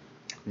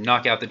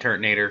 knock out the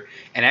Turtonator,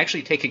 and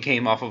actually take a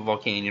game off of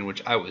Volcanion,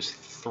 which I was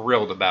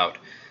thrilled about.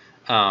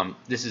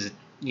 This is,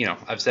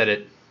 I've said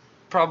it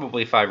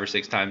probably 5 or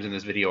 6 times in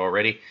this video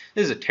already.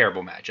 This is a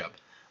terrible matchup.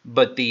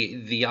 But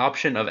the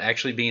option of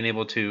actually being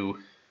able to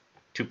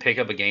pick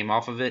up a game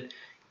off of it,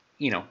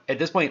 at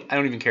this point, I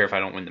don't even care if I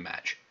don't win the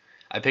match.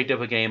 I picked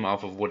up a game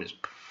off of what is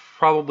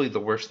probably the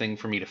worst thing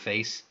for me to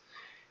face,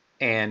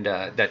 and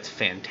that's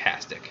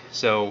fantastic.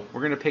 So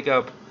we're going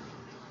to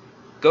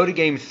go to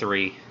game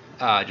 3,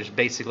 just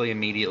basically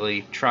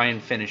immediately, try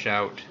and finish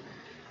out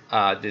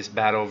this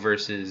battle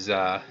versus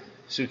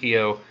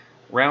Tsukio,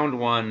 round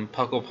 1,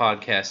 PUCL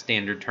Podcast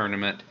Standard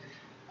Tournament.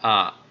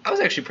 I was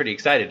actually pretty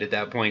excited at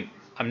that point.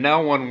 I'm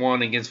now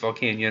 1-1 against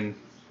Volcanion.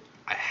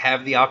 I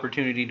have the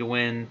opportunity to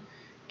win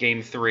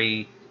game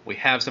 3. We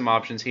have some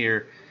options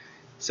here.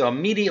 So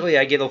immediately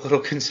I get a little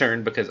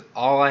concerned because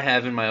all I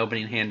have in my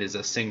opening hand is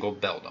a single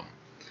Beldum.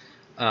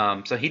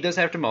 So he does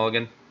have to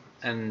mulligan.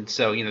 And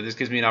so, this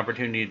gives me an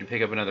opportunity to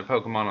pick up another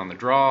Pokemon on the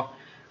draw.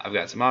 I've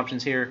got some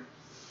options here.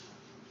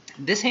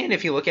 This hand,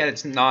 if you look at it,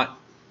 it's not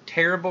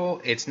terrible.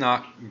 It's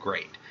not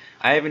great.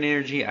 I have an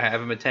energy. I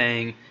have a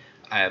Metang.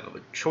 I have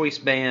a choice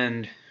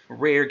band,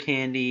 rare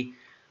candy.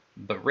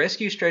 But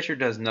Rescue Stretcher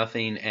does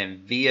nothing, and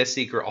VS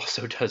Seeker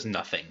also does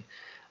nothing.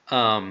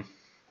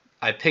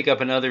 I pick up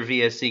another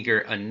VS Seeker,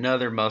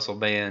 another Muscle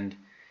Band.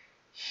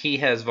 He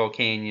has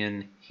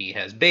Volcanion. He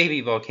has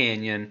Baby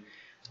Volcanion.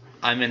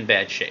 I'm in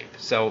bad shape.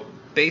 So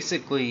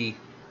basically,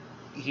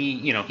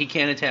 he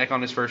can't attack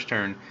on his first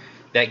turn.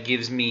 That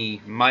gives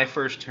me my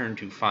first turn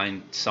to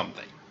find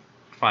something.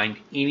 Find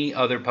any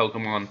other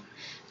Pokemon.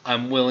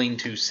 I'm willing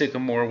to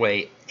Sycamore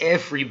away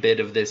every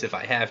bit of this if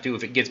I have to,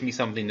 if it gets me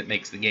something that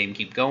makes the game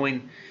keep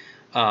going.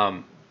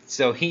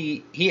 So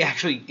he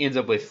actually ends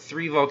up with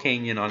 3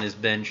 Volcanion on his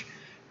bench,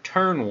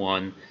 turn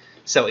 1.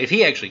 So if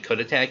he actually could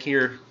attack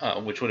here,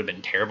 which would have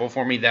been terrible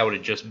for me, that would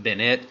have just been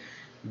it.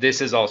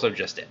 This is also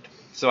just it.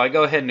 So I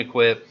go ahead and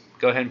equip,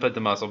 go ahead and put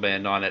the Muscle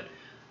Band on it.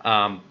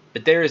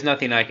 But there is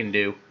nothing I can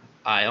do.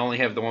 I only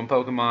have the 1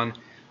 Pokemon.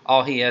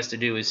 All he has to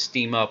do is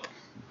steam up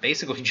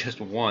basically just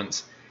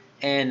once,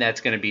 and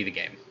that's going to be the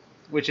game.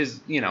 Which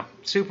is,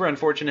 super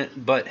unfortunate,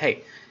 but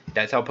hey,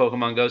 that's how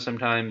Pokemon goes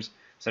sometimes.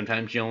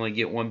 Sometimes you only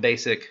get 1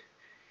 basic,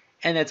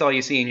 and that's all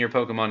you see in your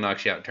Pokemon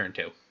knocks you out turn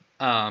 2.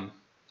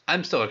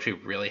 I'm still actually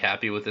really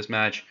happy with this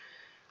match.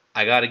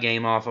 I got a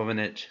game off of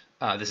it.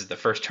 This is the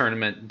first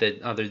tournament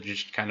that, other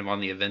just kind of on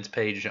the events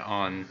page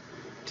on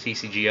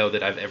TCGO,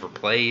 that I've ever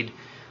played.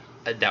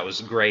 That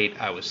was great.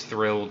 I was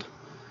thrilled.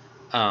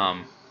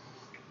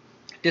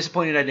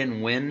 Disappointed I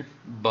didn't win,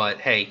 but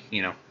hey,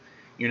 you're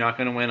not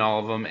going to win all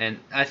of them, and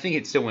I think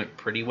it still went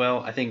pretty well.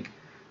 I think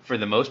for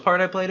the most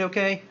part I played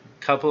okay.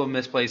 A couple of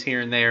misplays here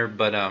and there,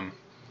 but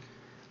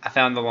I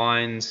found the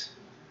lines,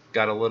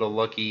 got a little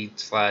lucky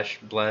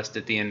 / blessed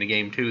at the end of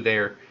game 2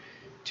 there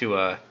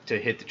to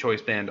hit the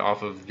choice band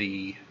off of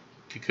the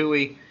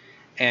Kukui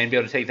and be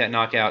able to take that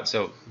knockout.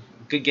 So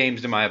good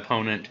games to my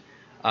opponent.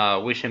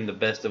 Wish him the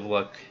best of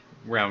luck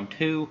round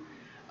 2.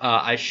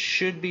 I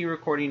should be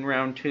recording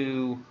round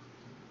 2.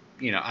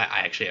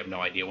 I actually have no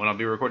idea when I'll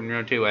be recording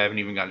round 2. I haven't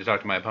even gotten to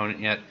talk to my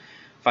opponent yet.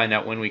 Find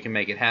out when we can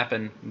make it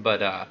happen.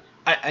 But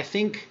I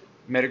think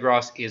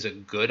Metagross is a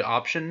good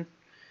option.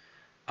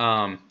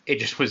 It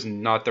just was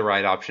not the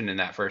right option in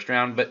that first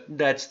round. But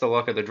that's the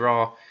luck of the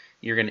draw.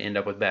 You're going to end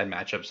up with bad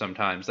matchups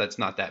sometimes. That's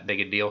not that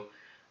big a deal.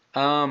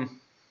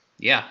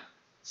 Yeah.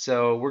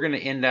 So we're going to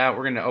end out.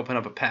 We're going to open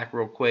up a pack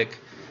real quick.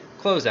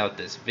 Close out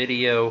this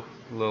video.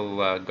 A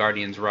little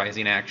Guardians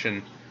Rising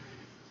action.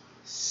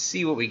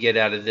 See what we get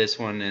out of this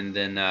one, and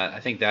then I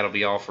think that'll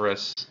be all for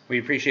us. We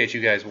appreciate you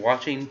guys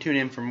watching. Tune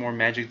in for more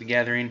Magic the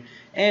Gathering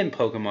and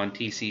Pokemon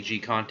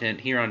TCG content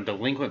here on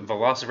Delinquent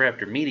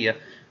Velociraptor Media.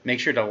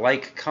 Make sure to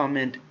like,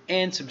 comment,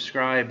 and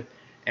subscribe,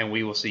 and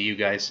we will see you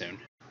guys soon.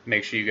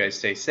 Make sure you guys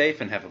stay safe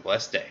and have a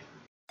blessed day.